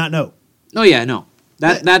I did not know. Oh, yeah, no.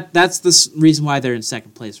 That's the reason why they're in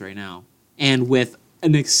second place right now. And with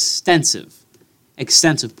an extensive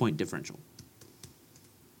point differential.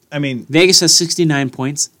 I mean, Vegas has 69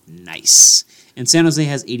 points. Nice. And San Jose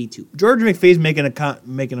has 82. George McPhee's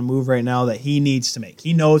making a move right now that he needs to make.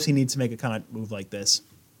 He knows he needs to make a kind of move like this.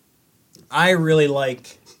 I really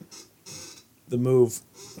like the move.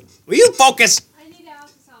 Will you focus? I need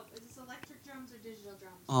Alex's help. Is this electric drums or digital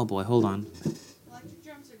drums? Oh, boy, hold on. Electric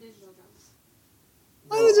drums or digital drums?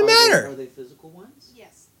 Why does it matter? Are they physical ones?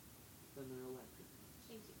 Yes. Then they're electric.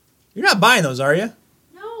 Thank you. You're not buying those, are you?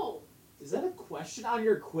 No. Is that a question on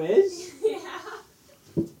your quiz? Yeah.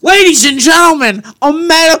 Ladies and gentlemen, a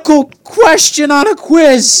medical question on a It's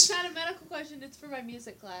quiz. not a medical question. It's for my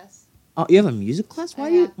music class. Oh, you have a music class? I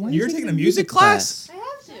have to. You're taking a music class? I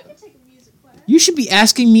have to. I can take a music class. You should be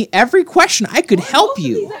asking me every question. I could help Most of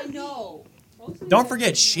you. these I know. Most of these Don't I forget,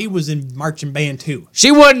 know. she was in marching band too.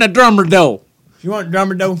 She wasn't a drummer, though. You want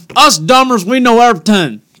drummer though? Us drummers, we know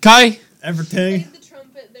everything. Okay? Everything. Played the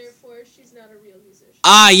trumpet, therefore she's not a real musician.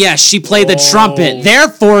 Ah, yes, she played the Oh. trumpet.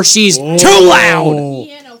 Therefore, she's too loud.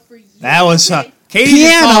 Piano for you. That was Okay. Katie just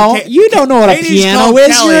Piano? called You don't know what a Katie just piano called is.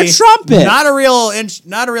 Kelly You're a trumpet.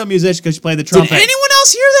 Not a real musician because she played the Did trumpet. anyone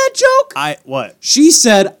else hear that joke? What? She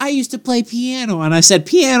said, I used to play piano. And I said,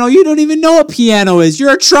 piano? You don't even know what piano is.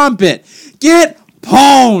 You're a trumpet. Get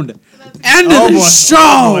pwned. End of the show.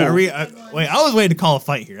 Oh, boy. Wait, I was waiting to call a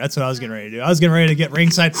fight here. That's what I was getting ready to do. I was getting ready to get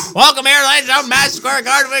ringside. Welcome here, ladies and gentlemen, Madison Square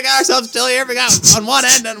Garden. We got ourselves still here. We got on one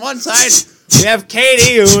end, on one side, we have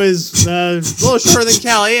Katie, who is a little shorter than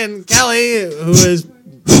Kelly, and Kelly, who is,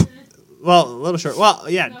 well, a little short. Well,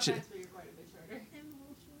 yeah. No offense, but you're quite a bit shorter.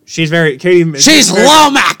 She's very, Katie. She's very,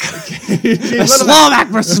 Lomac. She's It's Little Little Mac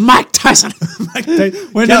versus Mike Tyson. Mac.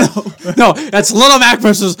 Wait, no, that's Little Mac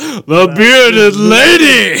versus the bearded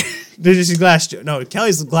lady. Did you see Glass Joe? No,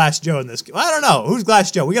 Kelly's the Glass Joe in this. Well, I don't know. Who's Glass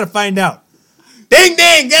Joe? We got to find out. Ding,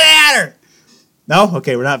 ding, get at her. No?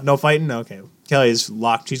 Okay, we're not, no fighting? Okay. Kelly's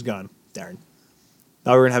locked. She's gone. Darn.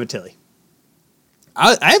 Thought we were going to have a Tilly.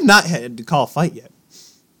 I have not had to call a fight yet.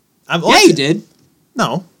 Yeah, you did.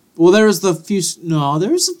 No. Well, there was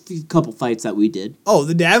a couple fights that we did. Oh,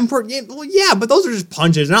 the Davenport game? Well, yeah, but those are just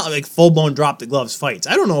punches, not like full-blown drop-the-gloves fights.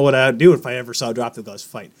 I don't know what I'd do if I ever saw a drop-the-gloves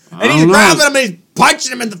fight. And he's don't know. grabbing him and he's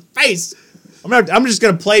punching him in the face. I'm just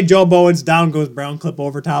going to play Joe Bowen's Down Goes Brown clip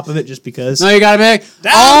over top of it just because. No, you gotta be.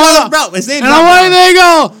 Down Goes Brown. His name's And not away Brown. they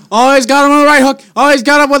go. Oh, he's got him on the right hook. Oh, he's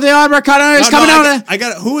got him with the uppercut. Oh, he's No, coming no, down. I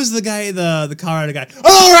got who is the guy, the Colorado guy?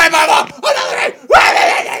 Oh, right, Mama! Another right!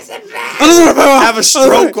 Have a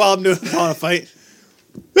stroke while I'm calling a fight.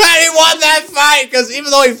 And he won that fight because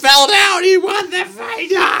even though he fell down, he won that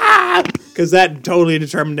fight. Because that totally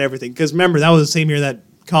determined everything. Because remember, that was the same year that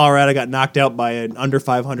Colorado got knocked out by an under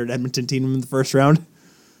 500 Edmonton team in the first round.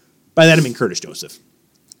 By that I mean Curtis Joseph.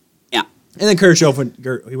 Yeah. And then Curtis Joseph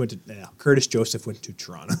went to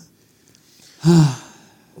Toronto.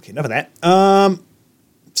 Okay, enough of that.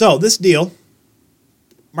 So this deal,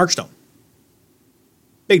 Mark Stone,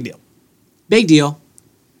 big deal. Big deal.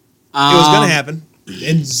 It was going to happen,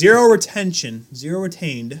 and zero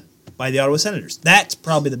retained by the Ottawa Senators. That's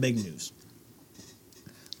probably the big news.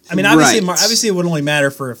 I mean, obviously, Right. obviously, it would only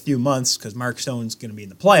matter for a few months because Mark Stone's going to be in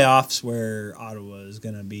the playoffs, where Ottawa is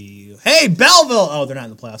going to be. Hey, Belleville! Oh, they're not in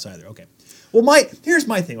the playoffs either. Okay. Well, here's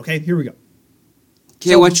my thing. Okay, here we go.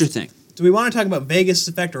 Okay, So- what's your thing? Do we want to talk about Vegas'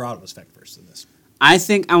 effect or Ottawa's effect first in this? I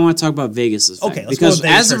think I want to talk about Vegas' effect. Okay, let's because go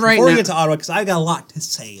with Vegas as of first right before we now, get to Ottawa, because I got a lot to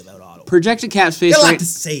say about Ottawa. projected cap space Got a lot right to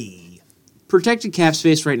say. projected cap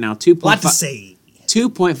space right now A lot to 2.5 say.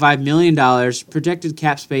 $2.5 million. Projected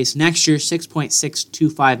cap space next year,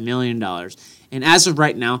 $6.625 million. And as of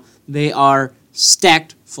right now, they are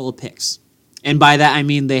stacked full of picks. And by that, I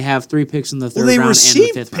mean they have 3 picks in the third Well, they round and the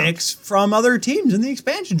received fifth round. picks from other teams in the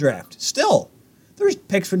expansion draft. Still, there's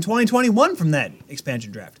picks from 2021 from that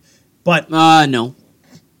expansion draft. But No.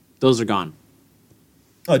 Those are gone.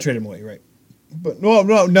 I traded them away, right? But no. I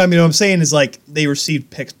mean, what I'm saying is like they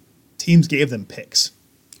received picks. Teams gave them picks.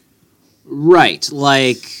 Right.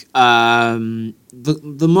 Like,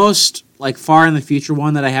 the most, like, far in the future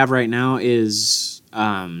one that I have right now is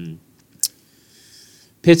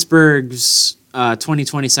Pittsburgh's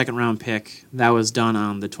 2020 second round pick that was done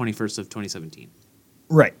on the 21st of 2017.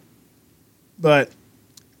 Right. But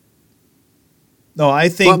no, I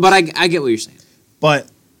think. But I get what you're saying. But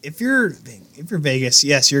if you're Vegas,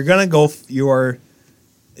 yes, you're gonna go.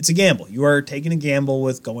 It's a gamble. You are taking a gamble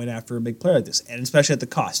with going after a big player like this, and especially at the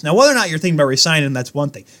cost. Now, whether or not you're thinking about re-signing him, that's one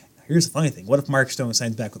thing. Here's the funny thing: what if Mark Stone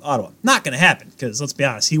signs back with Ottawa? Not going to happen because let's be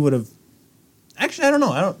honest, he would have. Actually, I don't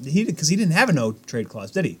know. Because he didn't have a no trade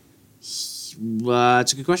clause, did he?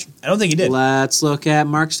 That's a good question. I don't think he did. Let's look at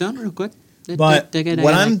Mark Stone real quick. But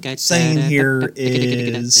what I'm saying here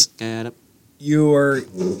is you're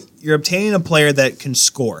obtaining a player that can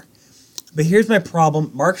score. But here's my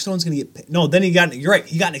problem. Mark Stone's going to get... No, then you're right.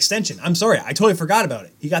 He got an extension. I'm sorry. I totally forgot about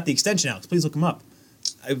it. He got the extension, Alex. Please look him up.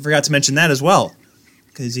 I forgot to mention that as well.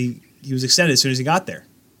 Because he was extended as soon as he got there.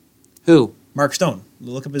 Who? Mark Stone.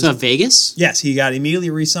 Look up his... To Vegas? Yes, he got immediately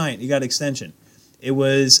re-signed. He got an extension. It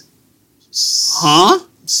was... Huh?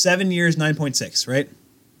 7 years, 9.6, right?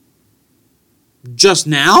 Just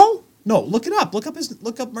now? No, look it up. Look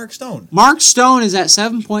up Mark Stone. Mark Stone is at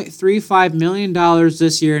 $7.35 million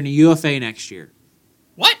this year and a UFA next year.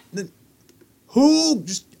 What? Who?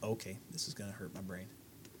 Just... Okay, this is going to hurt my brain.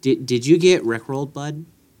 Did you get rickrolled, bud?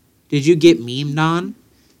 Did you get memed on?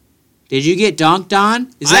 Did you get dunked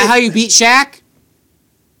on? Is that how you beat Shaq?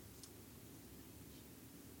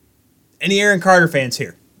 Any Aaron Carter fans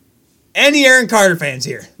here? Any Aaron Carter fans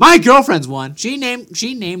here? My girlfriend's one. She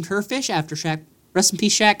named her fish after Shaq. Rest in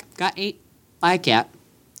peace, Shaq. Got ate by a cat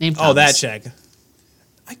named Thomas. Oh, that Shaq.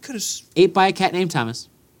 I could have... Ate by a cat named Thomas.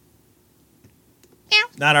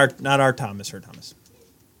 Not our Thomas, her Thomas.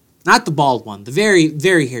 Not the bald one. The very,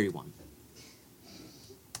 very hairy one.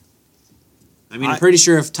 I mean, I'm pretty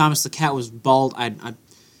sure if Thomas the cat was bald,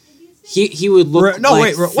 he would look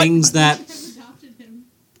like things that... adopted him.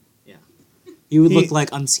 Yeah. He would look like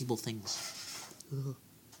unseeable things.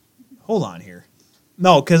 Hold on here.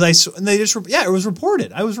 No, because it was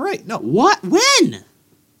reported. I was right. No. What? When?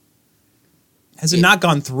 Has it not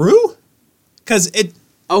gone through? Because it...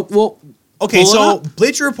 Oh, well... Okay, pull it so up.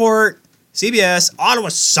 Bleacher Report, CBS, Ottawa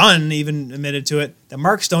Sun even admitted to it that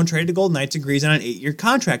Mark Stone traded to Golden Knights agrees on an 8-year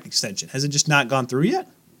contract extension. Has it just not gone through yet?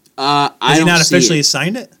 I Has he don't not see officially it.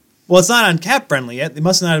 signed it? Well, it's not on cap friendly yet. They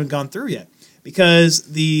must not have gone through yet. Because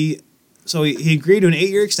he agreed to an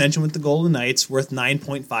 8-year extension with the Golden Knights worth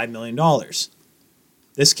 $9.5 million.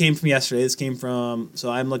 This came from yesterday.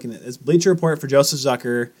 So I'm looking at this Bleacher Report for Joseph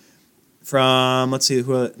Zucker from, let's see,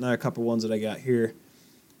 another couple ones that I got here.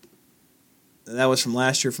 That was from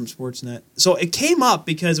last year from Sportsnet. So it came up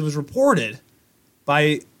because it was reported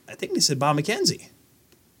by, I think they said Bob McKenzie.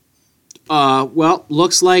 Well,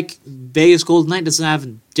 looks like Vegas Golden Knight doesn't have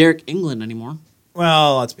Derek England anymore.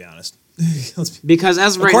 Well, let's be honest. Because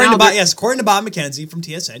as of right according now... according to Bob McKenzie from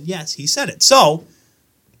TSN, yes, he said it. So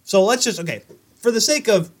let's just, for the sake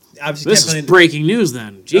of, obviously... This is breaking news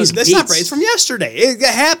then. Jeez, that's not right. It's from yesterday. It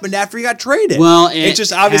happened after he got traded. Well, it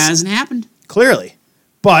just obviously hasn't happened. Clearly.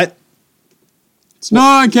 But... It's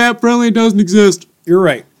not cap friendly. It doesn't exist. You're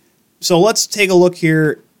right. So let's take a look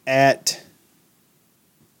here at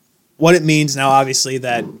what it means now, obviously,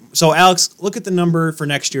 that... So, Alex, look at the number for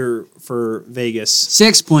next year for Vegas.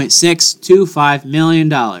 $6.625 million.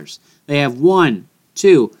 They have 1,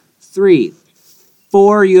 2, 3,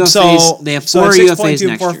 4 UFAs. They have 4 UFAs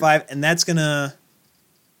next year. And that's going to...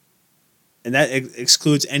 And that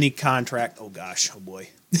excludes any contract. Oh, gosh. Oh, boy.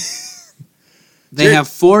 They have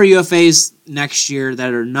 4 UFAs next year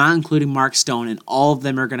that are not including Mark Stone, and all of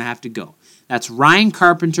them are going to have to go. That's Ryan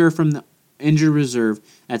Carpenter from the injured reserve.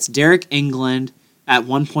 That's Derek England at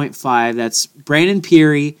 1.5. That's Brandon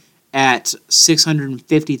Peary at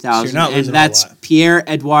 $650,000, So you're not and losing a that's lot.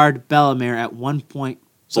 Pierre-Edouard Bellemare at 1.45.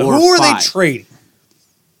 So who are they trading?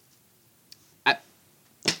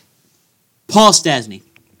 Paul Stastny.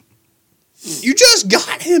 You just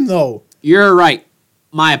got him, though. You're right.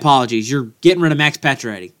 My apologies. You're getting rid of Max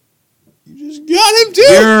Pacioretty. You just got him, too.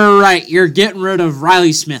 You're right. You're getting rid of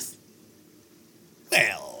Riley Smith.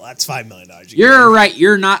 Well, that's $5 million. You're right.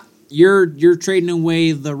 You're not. You're trading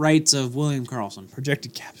away the rights of William Karlsson.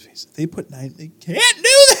 Projected cap space. They put 9. They can't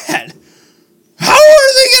do that. How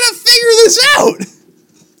are they going to figure this out?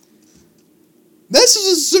 This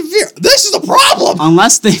is a problem.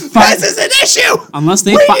 Unless they find. This is an issue. Unless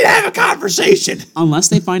they We need to have a conversation. Unless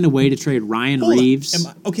they find a way to trade Ryan Hold on. Reeves.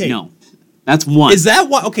 Okay. No, that's one. Is that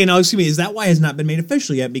why? Okay, now excuse me. Is that why it has not been made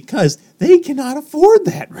official yet? Because they cannot afford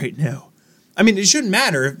that right now. I mean, it shouldn't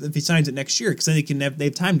matter if he signs it next year because then they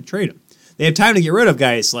have time to trade him. They have time to get rid of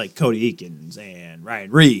guys like Cody Eakins and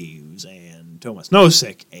Ryan Reeves and Thomas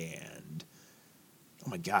Nosek and oh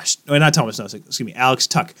my gosh, no, not Thomas Nosek. Excuse me, Alex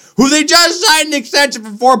Tuck, who they just signed an extension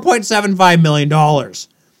for $4.75 million.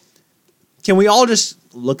 Can we all just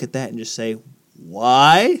look at that and just say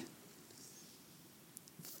why?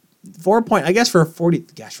 4 point, I guess for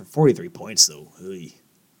 43 points though.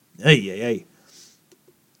 Hey.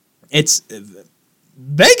 It's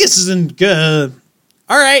Vegas isn't good.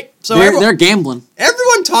 All right, so they're gambling.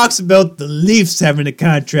 everyone talks about the Leafs having a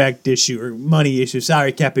contract issue or money issue,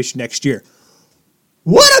 salary cap issue next year.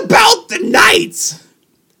 What about the Knights?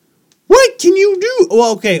 What can you do?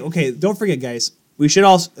 Well, okay. Don't forget, guys. We should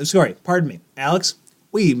also. Sorry, pardon me, Alex.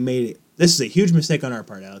 We made it. This is a huge mistake on our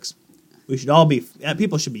part, Alex. We should all be.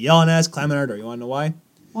 People should be yelling at us, climbing our door. You want to know why?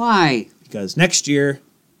 Why? Because next year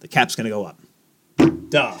the cap's going to go up.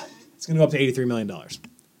 Duh. It's going to go up to $83 million.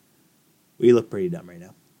 We look pretty dumb right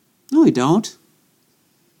now. No, we don't.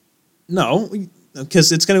 No,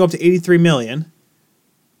 because it's going to go up to $83 million.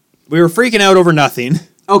 We were freaking out over nothing.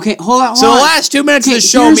 Okay, hold on. So the last 2 minutes of the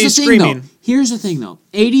show, me screaming. Here's the thing, though.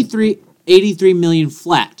 83 million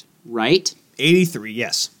flat, right? 83,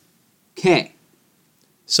 yes. Okay.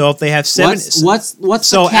 So if they have seven, What's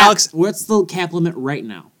so the cap, Alex, what's the cap limit right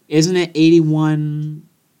now? Isn't it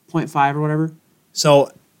 81.5 or whatever? so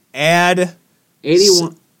add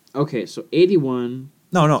 81. Okay, so 81.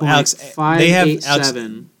 no, Alex. They have Alex.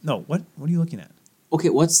 587. No, what are you looking at? Okay,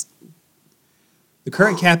 what's The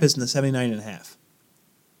current cap is in the 79.5.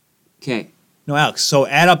 okay? No, Alex. So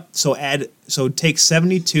add up. So take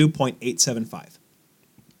 72.875.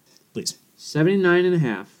 Please.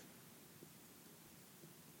 79.5.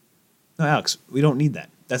 No, Alex. We don't need that.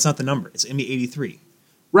 That's not the number. It's gonna be 83.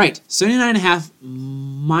 Right, 79.5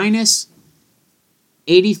 minus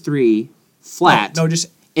 83 flat. No, just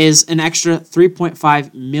is an extra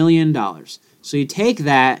 $3.5 million. So you take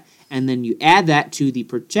that and then you add that to the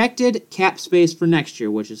projected cap space for next year,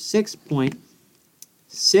 which is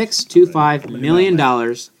 $6.625 million.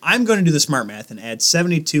 I'm going to do the smart math and add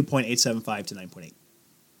 72.875 to 9.8.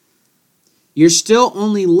 You're still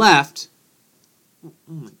only left. Oh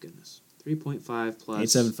my goodness. 3.5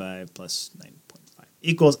 plus 875 plus 9.5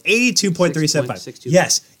 equals 82.375. 6.625.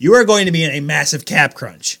 Yes, you are going to be in a massive cap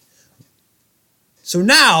crunch. So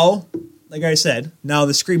now, like I said, now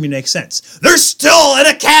the screaming makes sense. They're still in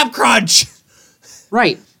a cap crunch.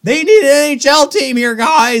 Right. They need an NHL team here,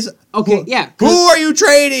 guys. Okay, yeah. Who are you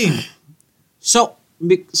trading? So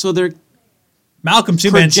they're Malcolm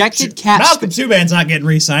Subban's projected cap Malcolm Subban's not getting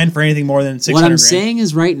re-signed for anything more than $600,000. what I'm saying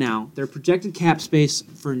is right now, their projected cap space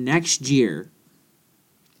for next year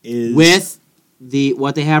is with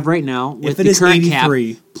what they have right now with if it the is current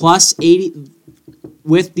 83, cap plus 80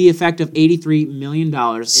 with the effect of $83 million,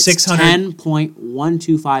 it's 600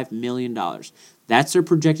 $10.125 million. That's their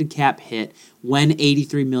projected cap hit when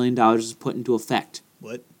 $83 million is put into effect.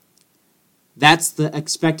 what? That's the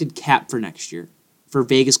expected cap for next year for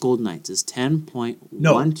Vegas Golden Knights is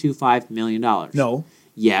 $10.125 million. No.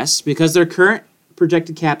 Yes, because their current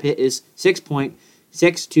projected cap hit is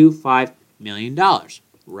 $6.625 million,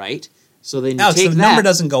 right? So then you Alex, take the that. number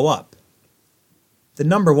doesn't go up. The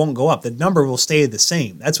number won't go up. The number will stay the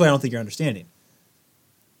same. That's what I don't think you're understanding.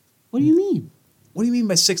 What do you mean? What do you mean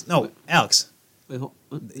by 6? No, Alex. Wait, hold,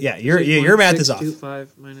 Yeah, your math is off. 6.625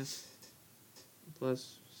 minus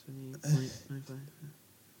plus 70.95.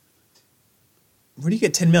 Where do you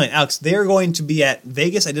get 10 million? Alex, they're going to be at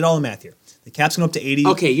Vegas. I did all the math here. The cap's going up to 80.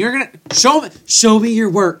 Okay, you're gonna show me your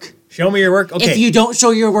work. Show me your work. Okay. If you don't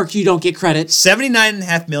show your work, you don't get credit.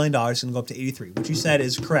 $79.5 million is going to go up to 83, which you said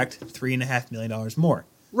is correct. $3.5 million more.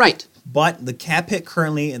 Right. But the cap hit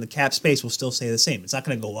currently and the cap space will still stay the same. It's not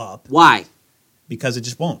going to go up Why? because it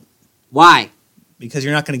just won't. Why? because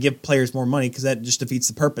you're not going to give players more money because that just defeats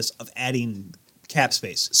the purpose of adding cap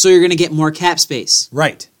space. So you're going to get more cap space.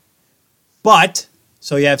 Right. But,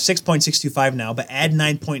 so you have 6.625 now, but add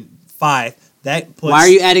 9.5. That puts, Why are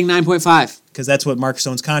you adding 9.5? Because that's what Mark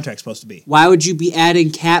Stone's contract's supposed to be. Why would you be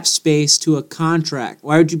adding cap space to a contract?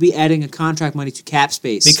 Why would you be adding a contract money to cap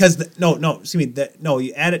space? Because, you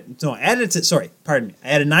added to, pardon me. I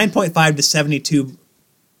added 9.5 to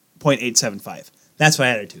 72.875. That's what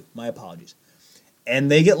I added to. My apologies.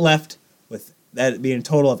 And they get left with that being a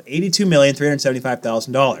total of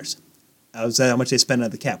 $82,375,000. That was how much they spend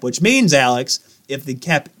on the cap, which means, Alex, if the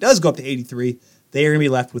cap does go up to 83, they are going to be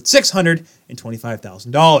left with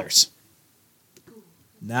 $625,000.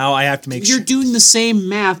 Now I have to make You're doing the same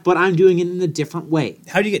math, but I'm doing it in a different way.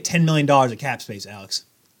 How do you get $10 million of cap space, Alex?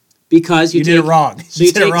 Because you did it wrong. So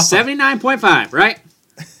you take 79.5, right?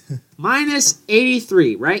 Minus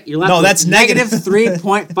 83, right? You're left No, with that's negative.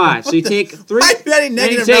 -3.5. So you take 3. I'm betting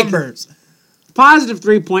negative take numbers. Positive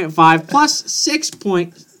 3.5 plus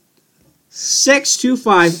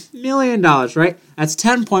 $6.625 million, right? That's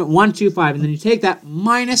 10.125. And then you take that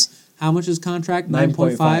minus, how much is contract?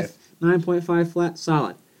 9.5. 9.5 flat,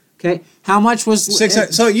 solid. Okay, how much was...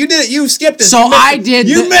 600. So you did it. You skipped it. So I did...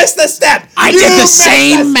 You missed the step. I did the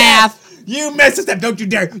same math. You missed the step. Don't you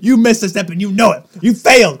dare. You missed the step and you know it. You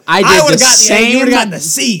failed. I would did have the gotten the A. You same... would have gotten the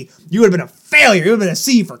C. You would have been a failure. You would have been a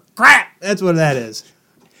C for crap. That's what that is.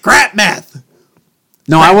 Crap math.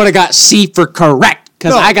 No, I would have got C for correct.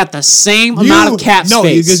 Because No. I got the same amount of cap space. No,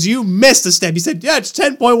 because you missed the step. You said, yeah, it's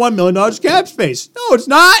 $10.1 million cap space. No, it's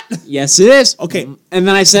not. Yes, it is. Okay. And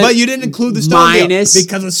then I said... But you didn't include the Stone minus, deal.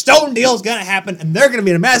 Because the Stone deal is going to happen, and they're going to be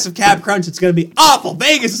in a massive cap crunch. It's going to be awful.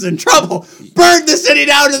 Vegas is in trouble. Burn the city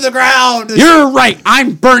down to the ground. You're right.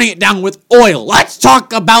 I'm burning it down with oil. Let's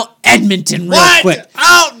talk about Edmonton real quick.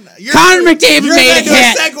 Connor McDavid made a hit. You're going to do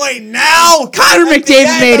a segue now? Connor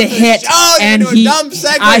McDavid made a hit, and he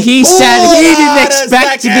said he didn't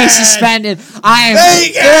expect to be suspended. I am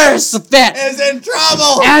Vegas fit. is in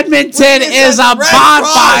trouble. Edmonton is a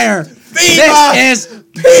bonfire. This is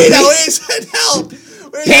PETA needs help.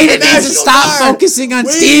 PETA needs to stop focusing on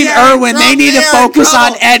Steve Irwin. They need to focus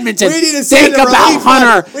on Edmonton. Think about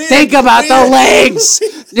Hunter. Think about the legs. We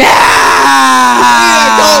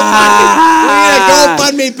need a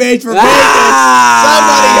GoFundMe page for Vegas.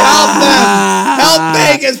 Somebody help them. Help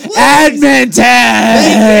Vegas, please.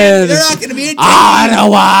 Edmonton. They're not going to be in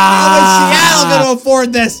Ottawa. How is Seattle going to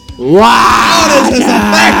afford this? Wow. How does this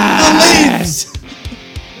affect the Leafs?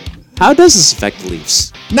 How does this affect the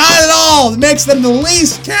Leafs? Not at all. It makes them the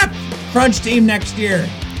least cap crunch team next year.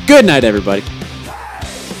 Good night, everybody.